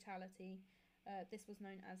police brutality. This was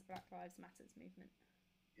known as Black Lives Matters movement.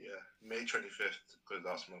 Yeah, May 25th, because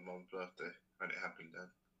that's my mum's birthday, and it happened then.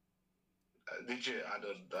 Legit, I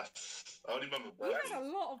only remember We birthdays. had a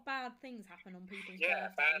lot of bad things happen on people's Yeah,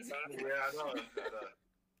 bad, birthdays. bad. Yeah, I know.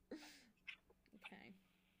 Okay.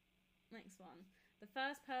 Next one. The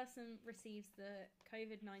first person receives the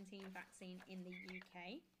COVID-19 vaccine in the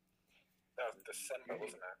UK. That was December,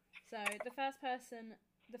 wasn't it? So the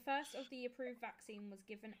first of the approved vaccine was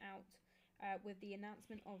given out with the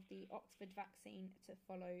announcement of the Oxford vaccine to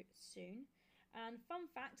follow soon. And fun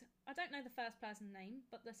fact, I don't know the first person's name,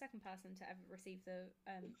 but the second person to ever receive the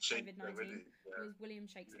COVID-19 was William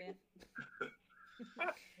Shakespeare.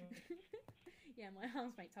 Yeah, my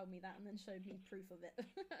housemate told me that and then showed me proof of it.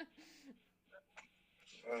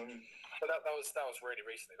 But that was really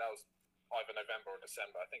recently. That was either November or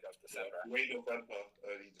December. I think that was December. Late November,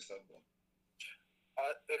 early December.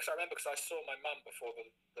 Because I remember, because I saw my mum before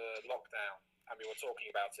the lockdown, and we were talking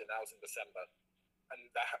about it, and that was in December. And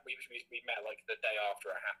we met like the day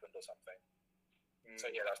after it happened or something. So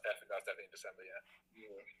yeah, that was definitely in December. Yeah.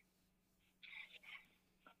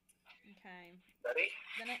 Okay. Ready?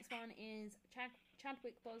 The next one is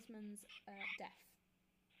Chadwick Boseman's death.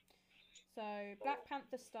 So, Black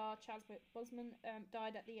Panther star Chadwick Boseman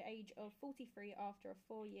died at the age of 43 after a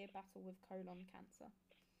 4-year battle with colon cancer.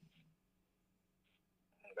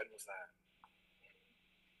 When was that?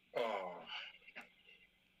 Oh,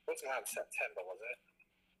 Wasn't around September, was it?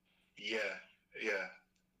 yeah.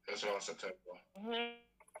 It was around September.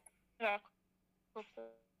 Yeah.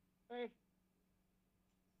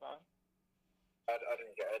 I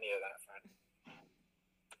didn't get any of that, Fran.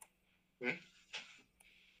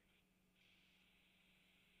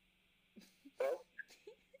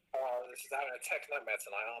 Well, this is having a tech nightmare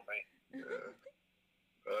tonight, aren't we?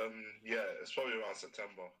 Yeah, it's probably around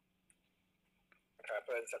September. Okay, I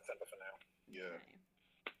put it in September for now. Yeah. Okay.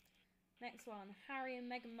 Next one. Harry and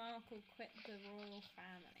Meghan Markle quit the royal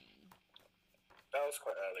family. That was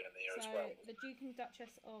quite early in the year as So, well. the Duke and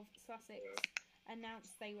Duchess of Sussex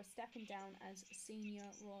announced they were stepping down as senior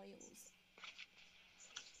royals.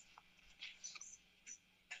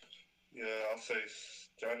 Yeah, I'll say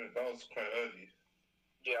January. That was quite early.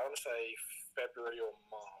 Yeah, I want to say February or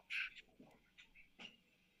March.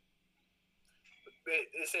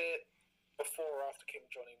 Is it before or after Kim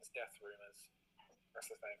Jong-un's death rumours?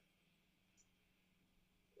 That's the thing.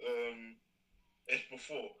 It's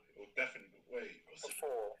before. It was definitely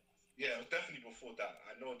Before. Yeah, it was definitely before that.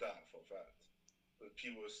 I know that for a fact. But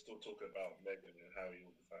people were still talking about Meghan and Harry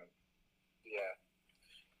all the time. Yeah.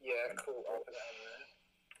 Yeah, cool. I'll put that in there.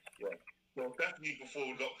 Yeah. Well, definitely before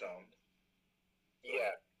lockdown.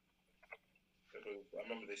 Yeah. Because I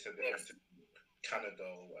remember they said they went to Canada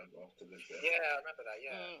or whatever after this. Yeah, I remember that,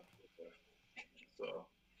 yeah. So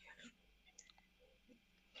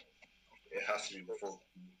it has to be before.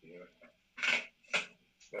 Yeah.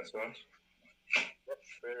 Next one. Yep,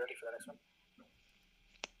 we're ready for the next one.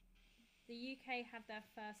 The UK had their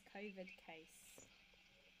first COVID case.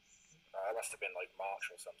 It must have been like March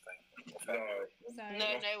or something. Or No, So, No,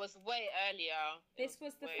 it was way earlier. this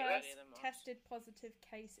was the way first earlier than March. tested positive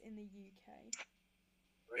case in the UK.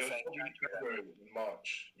 We're it was saying probably January. February and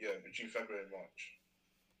March. Yeah, between February and March.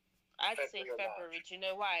 I'd say February or February. Do you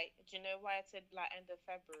know why? Do you know why I said like end of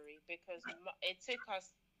February? Because it took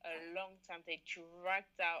us a long time. They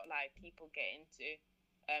dragged out like people getting into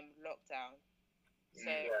lockdown. So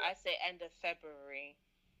Yeah. I say end of February.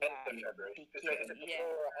 End of February. Is it before Yeah.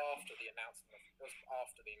 or after the announcement? It was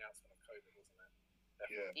after the announcement of COVID, wasn't it?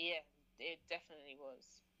 Yeah. Yeah, it definitely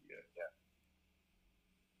was. Okay.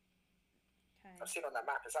 I've seen on that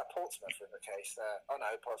map, is that Portsmouth in the case there? Oh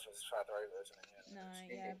no, Portsmouth is further over, isn't it? No,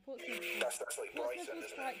 yeah, Portsmouth That's like Portsmouth Brighton, was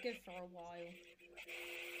isn't quite it? good for a while.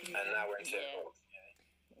 And now we're into Yeah.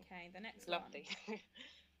 yeah. Okay, the next Lovely. one.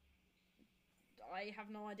 I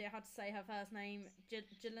have no idea how to say her first name.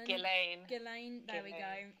 Ghislaine. Ghislaine. There we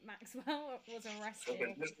go. Maxwell was arrested.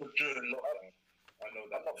 Okay, this was during lockdown. I know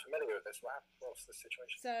that. I'm not familiar with this. What's the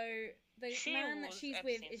situation? So the man that was she's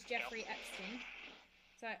with Epstein's is Jeffrey girlfriend. Epstein.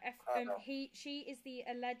 So no. she is the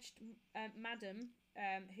alleged madam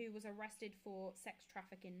who was arrested for sex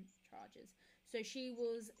trafficking charges. So she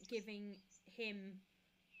was giving him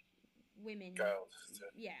women. Girls.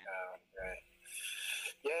 Yeah. Right.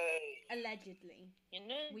 Yay. Allegedly. You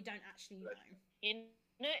know, We don't actually know. in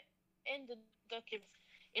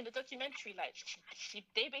the documentary, like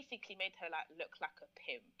they basically made her like look like a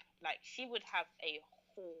pimp. Like she would have a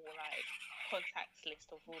whole like contacts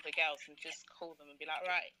list of all the girls and just call them and be like,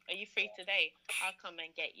 right, are you free today? I'll come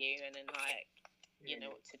and get you, and then like you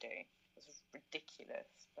know what to do. It was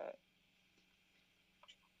ridiculous, but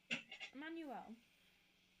Emmanuel,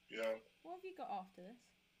 Yeah. what have you got after this?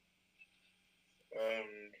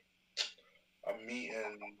 I'm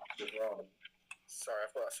meeting Siobhan. Sorry,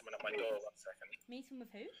 I've got someone at my door. 1 second. Meeting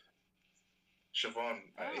with who? Siobhan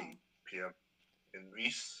at Oh. 8 p.m. in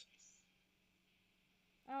Reese.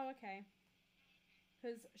 Oh, okay.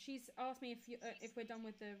 Because she's asked me if we're done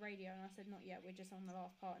with the radio, and I said not yet. We're just on the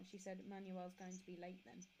last part, and she said Manuel's going to be late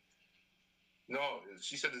then. No,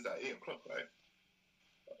 she said it's at 8 o'clock, right?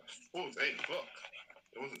 Oh, it's 8 o'clock.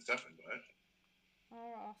 It wasn't 7, right?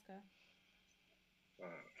 I'll ask her.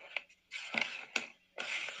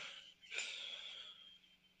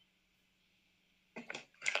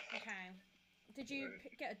 Okay. Did you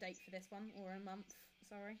get a date for this one, or a month?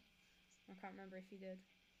 Sorry, I can't remember if you did.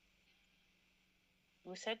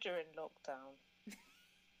 we said during lockdown.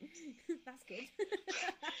 That's good.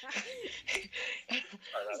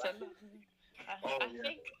 So, Oh, I yeah.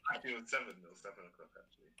 think Actually, it was 7. It was 7 o'clock,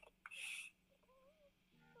 actually.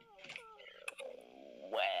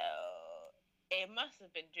 well, it must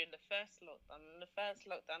have been during the first lockdown. And the first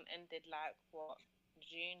lockdown ended like what,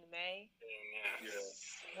 June, May. Yeah. Yeah.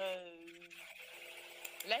 So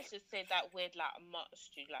let's just say that weird like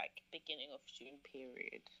March to like beginning of June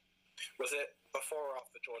period. Was it before or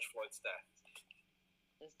after George Floyd's death?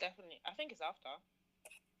 It's definitely, I think it's after.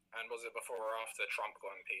 And was it before or after Trump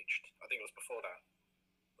got impeached? I think it was before that.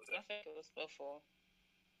 Was I it? think it was before.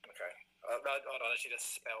 Okay. Hold on, I should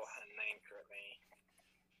just spell her name correctly.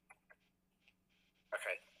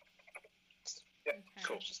 Okay. Yeah, Okay.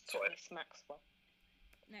 cool. Just Sorted. Miss Maxwell.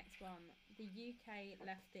 Next one. The UK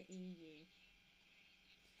left the EU.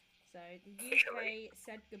 So the Officially. UK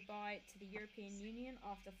said goodbye to the European Union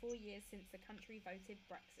after 4 years since the country voted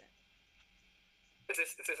Brexit. Is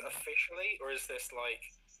this officially, or is this like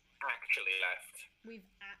actually left? We've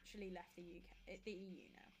actually left the EU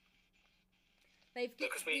now.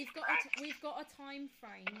 Because We've got a time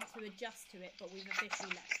frame to adjust to it, but we've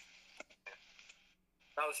officially left.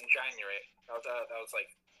 That was in January. That was like,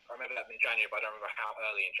 I remember that in January, but I don't remember how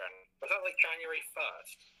early in January. Was that like January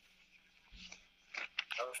 1st?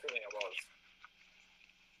 I was feeling it was.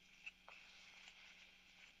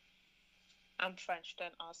 I'm French,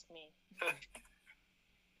 don't ask me.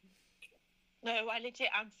 No, I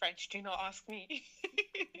legit am French, do not ask me.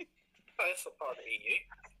 Oh, it's a part of the EU.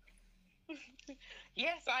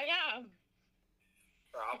 Yes, I am.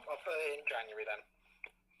 Right, I'll put it in January then.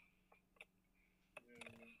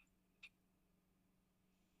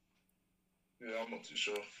 Yeah, I'm not too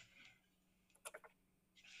sure.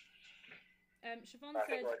 Siobhan I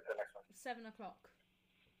said think we're ready for the next one. 7 o'clock.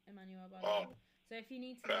 Emmanuel, by the way. Oh, So if you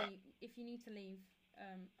need to crap. leave,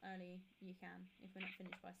 early, you can. If we're not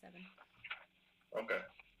finished by 7. Okay.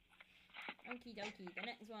 Okie dokie. The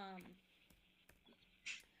next one.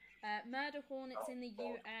 Murder hornets in the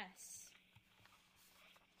US.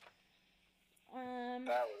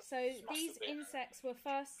 So these insects were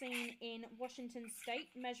first seen in Washington State,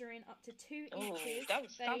 measuring up to 2 inches. that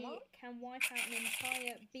was They summer. can wipe out an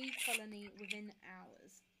entire bee colony within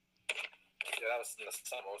hours. Yeah, that was in the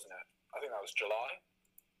summer, wasn't it? I think that was July.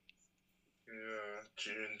 Yeah,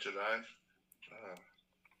 June, July.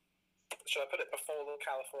 Should I put it before the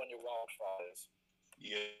California wildfires?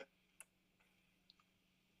 Yeah.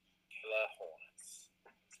 Killer hornets.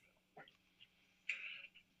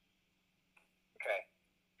 Okay.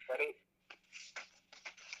 Ready?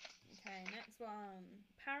 Okay, next one.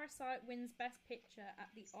 Parasite wins Best Picture at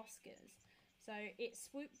the Oscars. So it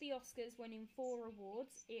swooped the Oscars, winning 4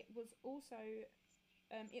 awards. It also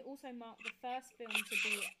marked the first film to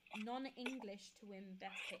be non-English to win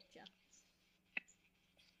Best Picture.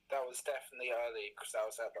 That was definitely early because that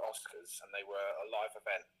was at the Oscars and they were a live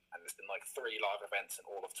event, and there's been like 3 live events in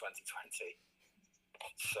all of 2020.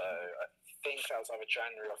 So I think that was either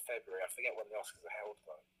January or February. I forget when the Oscars are held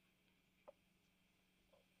though.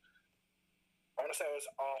 I want to say it was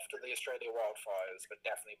after the Australia wildfires, but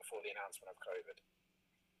definitely before the announcement of COVID.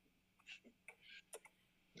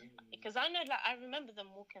 Because I know, like, I remember them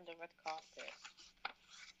walking the red carpet.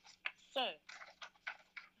 So,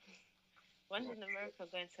 when did America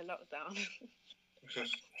go into lockdown?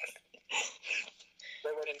 They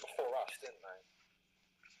went in before us, didn't they?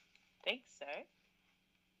 Think so.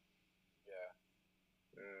 Yeah.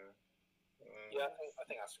 Yeah. Yeah, I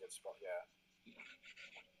think that's a good spot, yeah.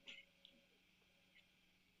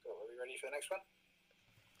 Cool, are we ready for the next one?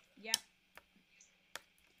 Yeah.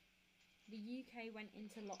 The UK went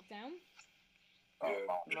into lockdown.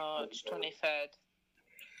 March 23rd.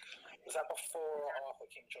 Was that before or after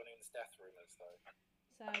Kim Jong-un's death rumours, though?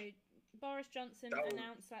 So Boris Johnson That was-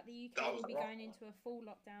 announced that the UK that will was be after. going into a full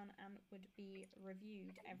lockdown and would be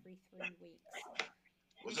reviewed every 3 weeks.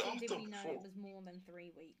 Was it Little after did we know before? it was more than 3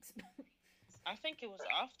 weeks. I think it was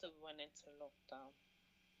after we went into lockdown.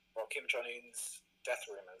 Or Kim Jong-un's death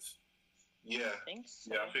rumours? Yeah. I think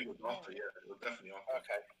so. Yeah, I think it was after. Yeah, it was definitely after.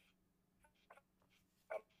 Okay.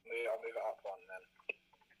 I'll move it up one then.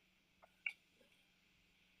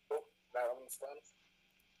 Cool, that one's done.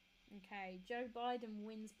 Okay, Joe Biden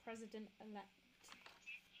wins president-elect.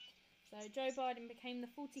 So Joe Biden became the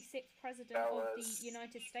 46th president of the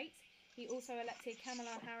United States. He also elected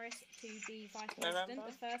Kamala Harris to be vice president,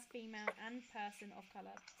 November. the first female and person of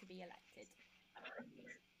colour to be elected.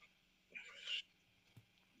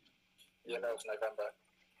 Yeah, that was November.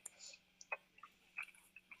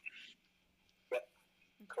 Yeah,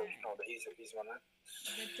 cool. Okay. Oh, but he's one then.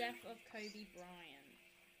 The death of Kobe Bryant.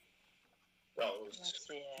 That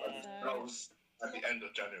was at the end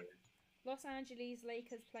of January. Los Angeles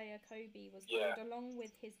Lakers player Kobe was Yeah. killed along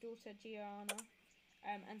with his daughter Gianna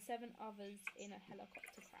and 7 others in a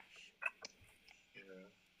helicopter crash. Yeah.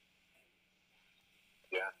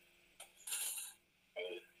 Yeah.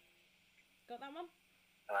 Got that one?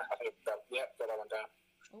 Alright, I think got that one down.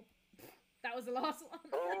 That was the last one.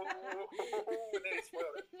 Nearly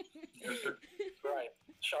spoiled it. Right.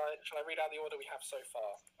 Shall I read out the order we have so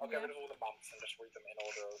far? I'll get rid of all the months and just read them in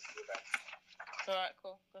order of the events. Alright,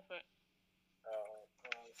 cool. Go for it.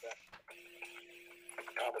 One sec.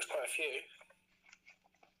 Oh, there's quite a few.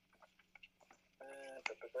 And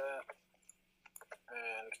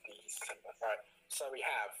December. Right. So we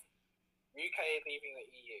have UK leaving the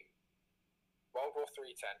EU, World War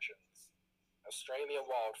III tensions, Australia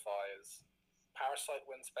wildfires, Parasite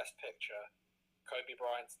wins Best Picture, Kobe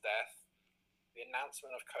Bryant's death, the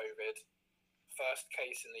announcement of COVID, first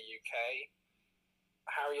case in the UK,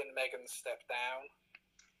 Harry and Meghan step down,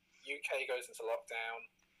 UK goes into lockdown,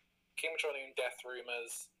 Kim Jong-un death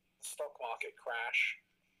rumours, stock market crash,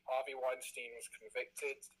 Harvey Weinstein was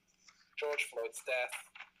convicted, George Floyd's death,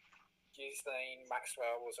 Ghislaine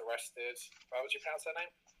Maxwell was arrested. How would you pronounce her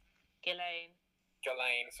name? Ghislaine.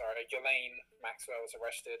 Ghislaine Maxwell was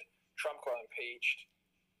arrested. Trump got impeached.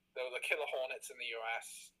 There were the killer hornets in the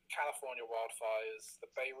US, California wildfires,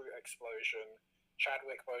 the Beirut explosion,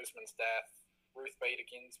 Chadwick Boseman's death, Ruth Bader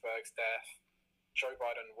Ginsburg's death, Joe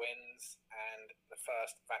Biden wins, and the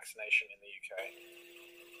first vaccination in the UK.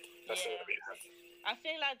 That's all we have. I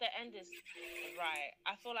feel like the end is right.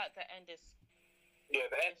 I feel like the end is. Yeah,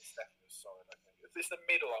 the end is definitely solid, I think. It's the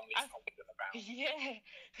middle I'm least confident about. Yeah.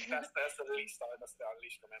 That's the least I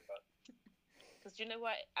least remember. Because do you know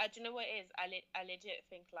what? Do you know what it is? I legit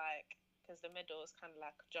think like because the middle is kind of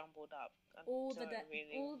like jumbled up. All the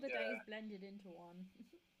days blended into one.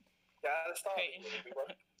 Yeah, at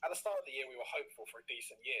the start of the year we were hopeful for a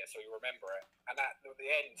decent year, so we remember it, and at the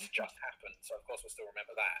end just happened. So of course we'll still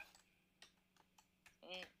remember that.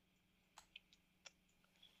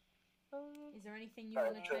 Is there anything you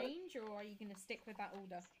want to change, or are you going to stick with that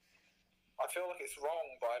order? I feel like it's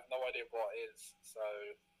wrong, but I have no idea what it is. So,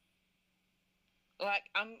 like,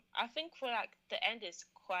 I think for like the end is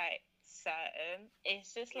quite certain.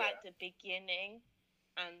 It's just like the beginning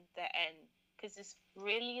and the end, because it's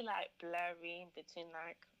really like blurry between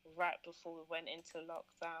like right before we went into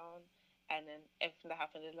lockdown and then everything that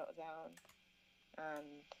happened in lockdown.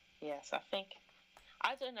 And yes,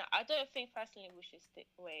 I don't know. I don't think personally we should stick.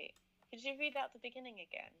 Wait, could you read out the beginning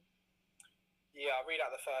again? Yeah, I'll read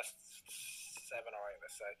out the first 7 or 8,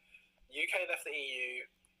 let's say. UK left the EU,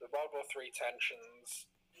 the World War III tensions,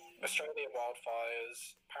 Australia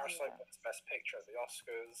wildfires, Parasite wins Best Picture at the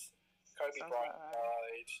Oscars, Kobe Bryant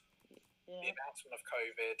died, the announcement of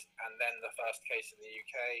COVID, and then the first case in the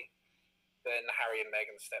UK, then Harry and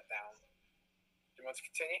Meghan stepped down. Do you want to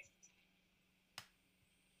continue?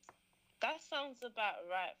 That sounds about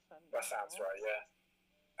right for me. That sounds right, yeah.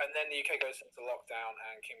 And then the UK goes into lockdown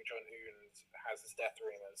and Kim Jong-un has his death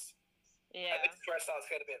rumours. Yeah. And this is where it starts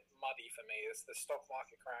getting a bit muddy for me. It's the stock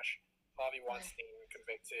market crash, Harvey Weinstein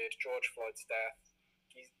convicted, George Floyd's death,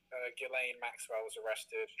 Ghislaine Maxwell was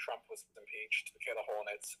arrested, Trump was impeached, the Killer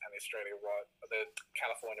Hornets, and the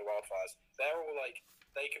California wildfires. They're all like,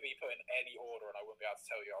 they could be put in any order and I wouldn't be able to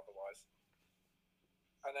tell you otherwise.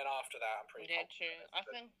 And then after that, I'm pretty true. I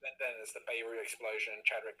think then there's the Beirut explosion,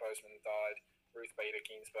 Chadwick Boseman died, Ruth Bader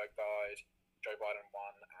Ginsburg died, Joe Biden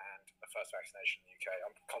won, and the first vaccination in the UK.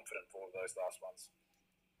 I'm confident for all those last ones.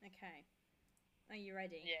 Okay. Are you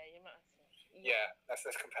ready? Yeah, you might. Yeah, let's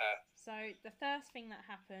compare. So the first thing that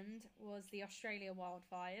happened was the Australia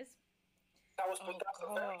wildfires. That was the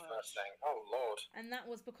very first thing. Oh, Lord. And that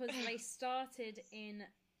was because they started in...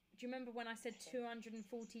 Do you remember when I said 240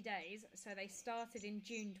 days? So they started in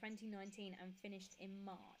June 2019 and finished in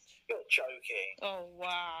March. You're joking. Oh,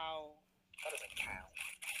 wow. That doesn't count.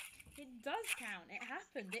 It does count. It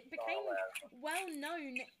happened. It became well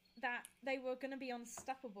known that they were going to be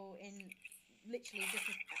unstoppable in literally just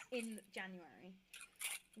in January.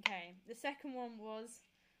 Okay. The second one was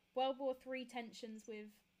World War III tensions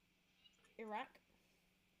with Iraq.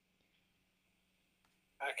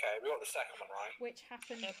 Okay, we got the second one right. Which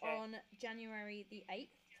happened on January the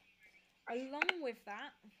 8th. Along with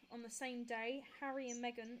that, on the same day, Harry and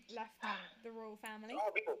Meghan left the royal family.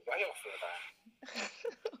 Oh, we got way off with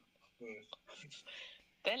that.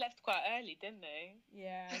 They left quite early, didn't they?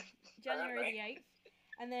 Yeah, January the 8th.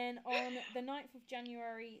 And then on the 9th of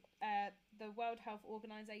January, the World Health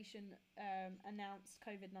Organization announced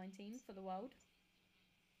COVID-19 for the world.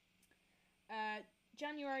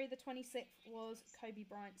 January the 26th was Kobe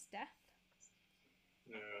Bryant's death.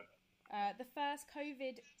 Yeah. The first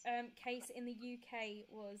COVID case in the UK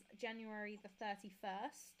was January the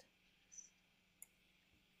 31st.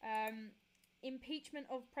 Impeachment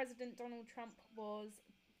of President Donald Trump was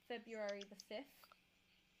February the 5th.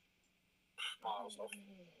 Miles off.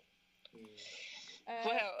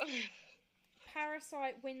 Well,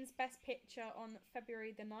 Parasite wins Best Picture on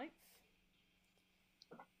February the 9th.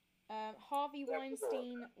 Harvey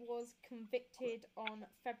Weinstein was convicted on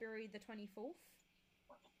February the 24th.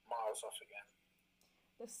 Miles off again.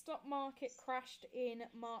 The stock market crashed in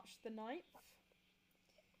March the 9th.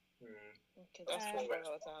 okay, that's pretty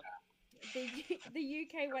well done. The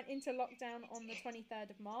UK went into lockdown on the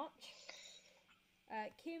 23rd of March.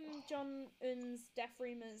 Kim Jong-un's death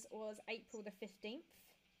rumours was April the 15th.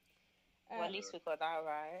 Well, at least we got that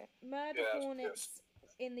right. Murder hornets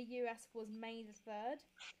in the US was May the 3rd.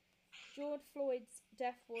 George Floyd's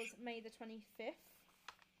death was May the 25th.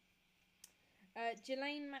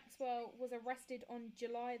 Ghislaine Maxwell was arrested on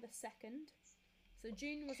July the 2nd. So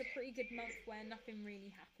June was a pretty good month where nothing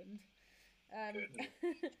really happened.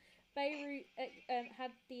 Beirut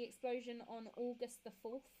had the explosion on August the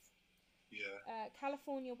 4th. Yeah.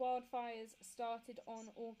 California wildfires started on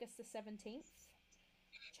August the 17th.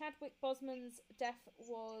 Chadwick Boseman's death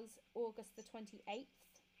was August the 28th.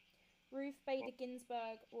 Ruth Bader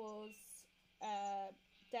Ginsburg was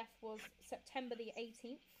death was September the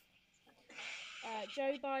 18th.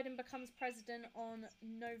 Joe Biden becomes president on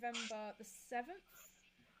November the 7th.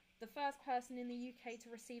 The first person in the UK to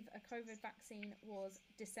receive a COVID vaccine was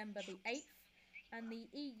December the 8th, and the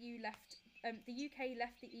UK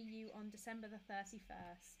left the EU on December the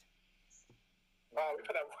 31st. Wow, we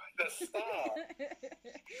put that right at the start.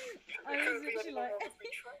 I was literally like,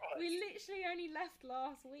 we literally only left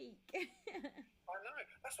last week. I know.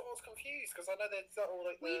 That's what I was confused because I know there's all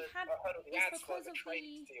like We've had the it's ads for because the of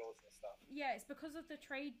trade deals and stuff. Yeah, it's because of the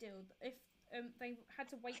trade deal. If they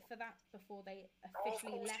had to wait for that before they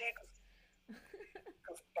officially left.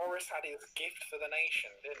 Because Boris had his gift for the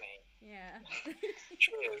nation, didn't he? Yeah.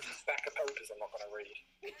 Cheers. Stack of papers I'm not going to read.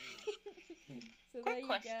 So Quick there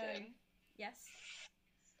you question. go. Yes.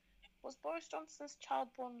 Was Boris Johnson's child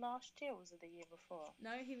born last year or was it the year before?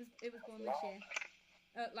 No, it was born this year.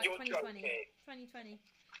 Like You're 2020. joking. 2020.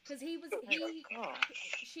 Because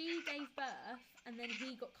she gave birth and then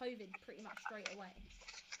he got COVID pretty much straight away.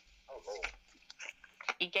 Oh, Lord.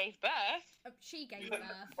 He gave birth? She gave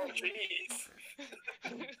birth. Oh, jeez.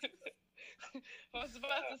 I was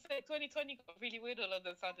about to say 2020 got really weird all of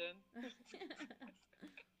a sudden.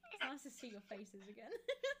 It's nice to see your faces again.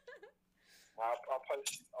 I'll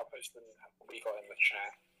post them we got in the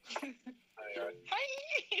chat. Anyway. Hi!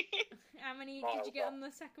 How many did you get on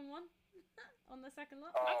the second one? On the second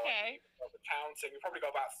lot? Okay. The counting, we probably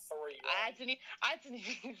got about 3. I didn't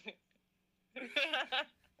even.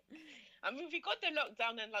 I mean, we got the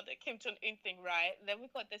lockdown and like the Kim Jong Un thing right. Then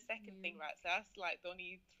we got the second thing right. So that's like the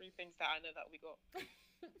only 3 things that I know that we got.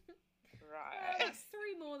 Right. That's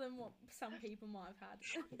 3 more than what some people might have had.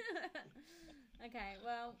 Okay,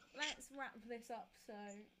 well, let's wrap this up so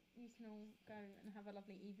you can all go and have a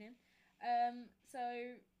lovely evening. So,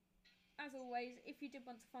 as always, if you did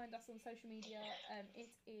want to find us on social media,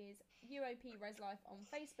 it is UOP Res Life on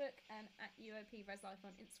Facebook and at UOP Res Life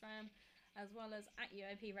on Instagram, as well as at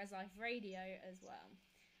UOP Res Life Radio as well.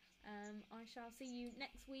 I shall see you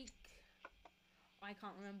next week. I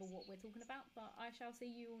can't remember what we're talking about, but I shall see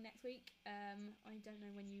you all next week. I don't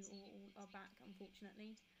know when you all are back,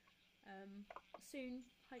 unfortunately. Soon,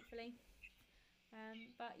 hopefully.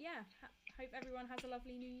 But yeah, hope everyone has a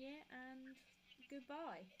lovely new year, and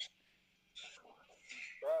goodbye.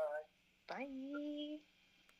 Bye. Bye.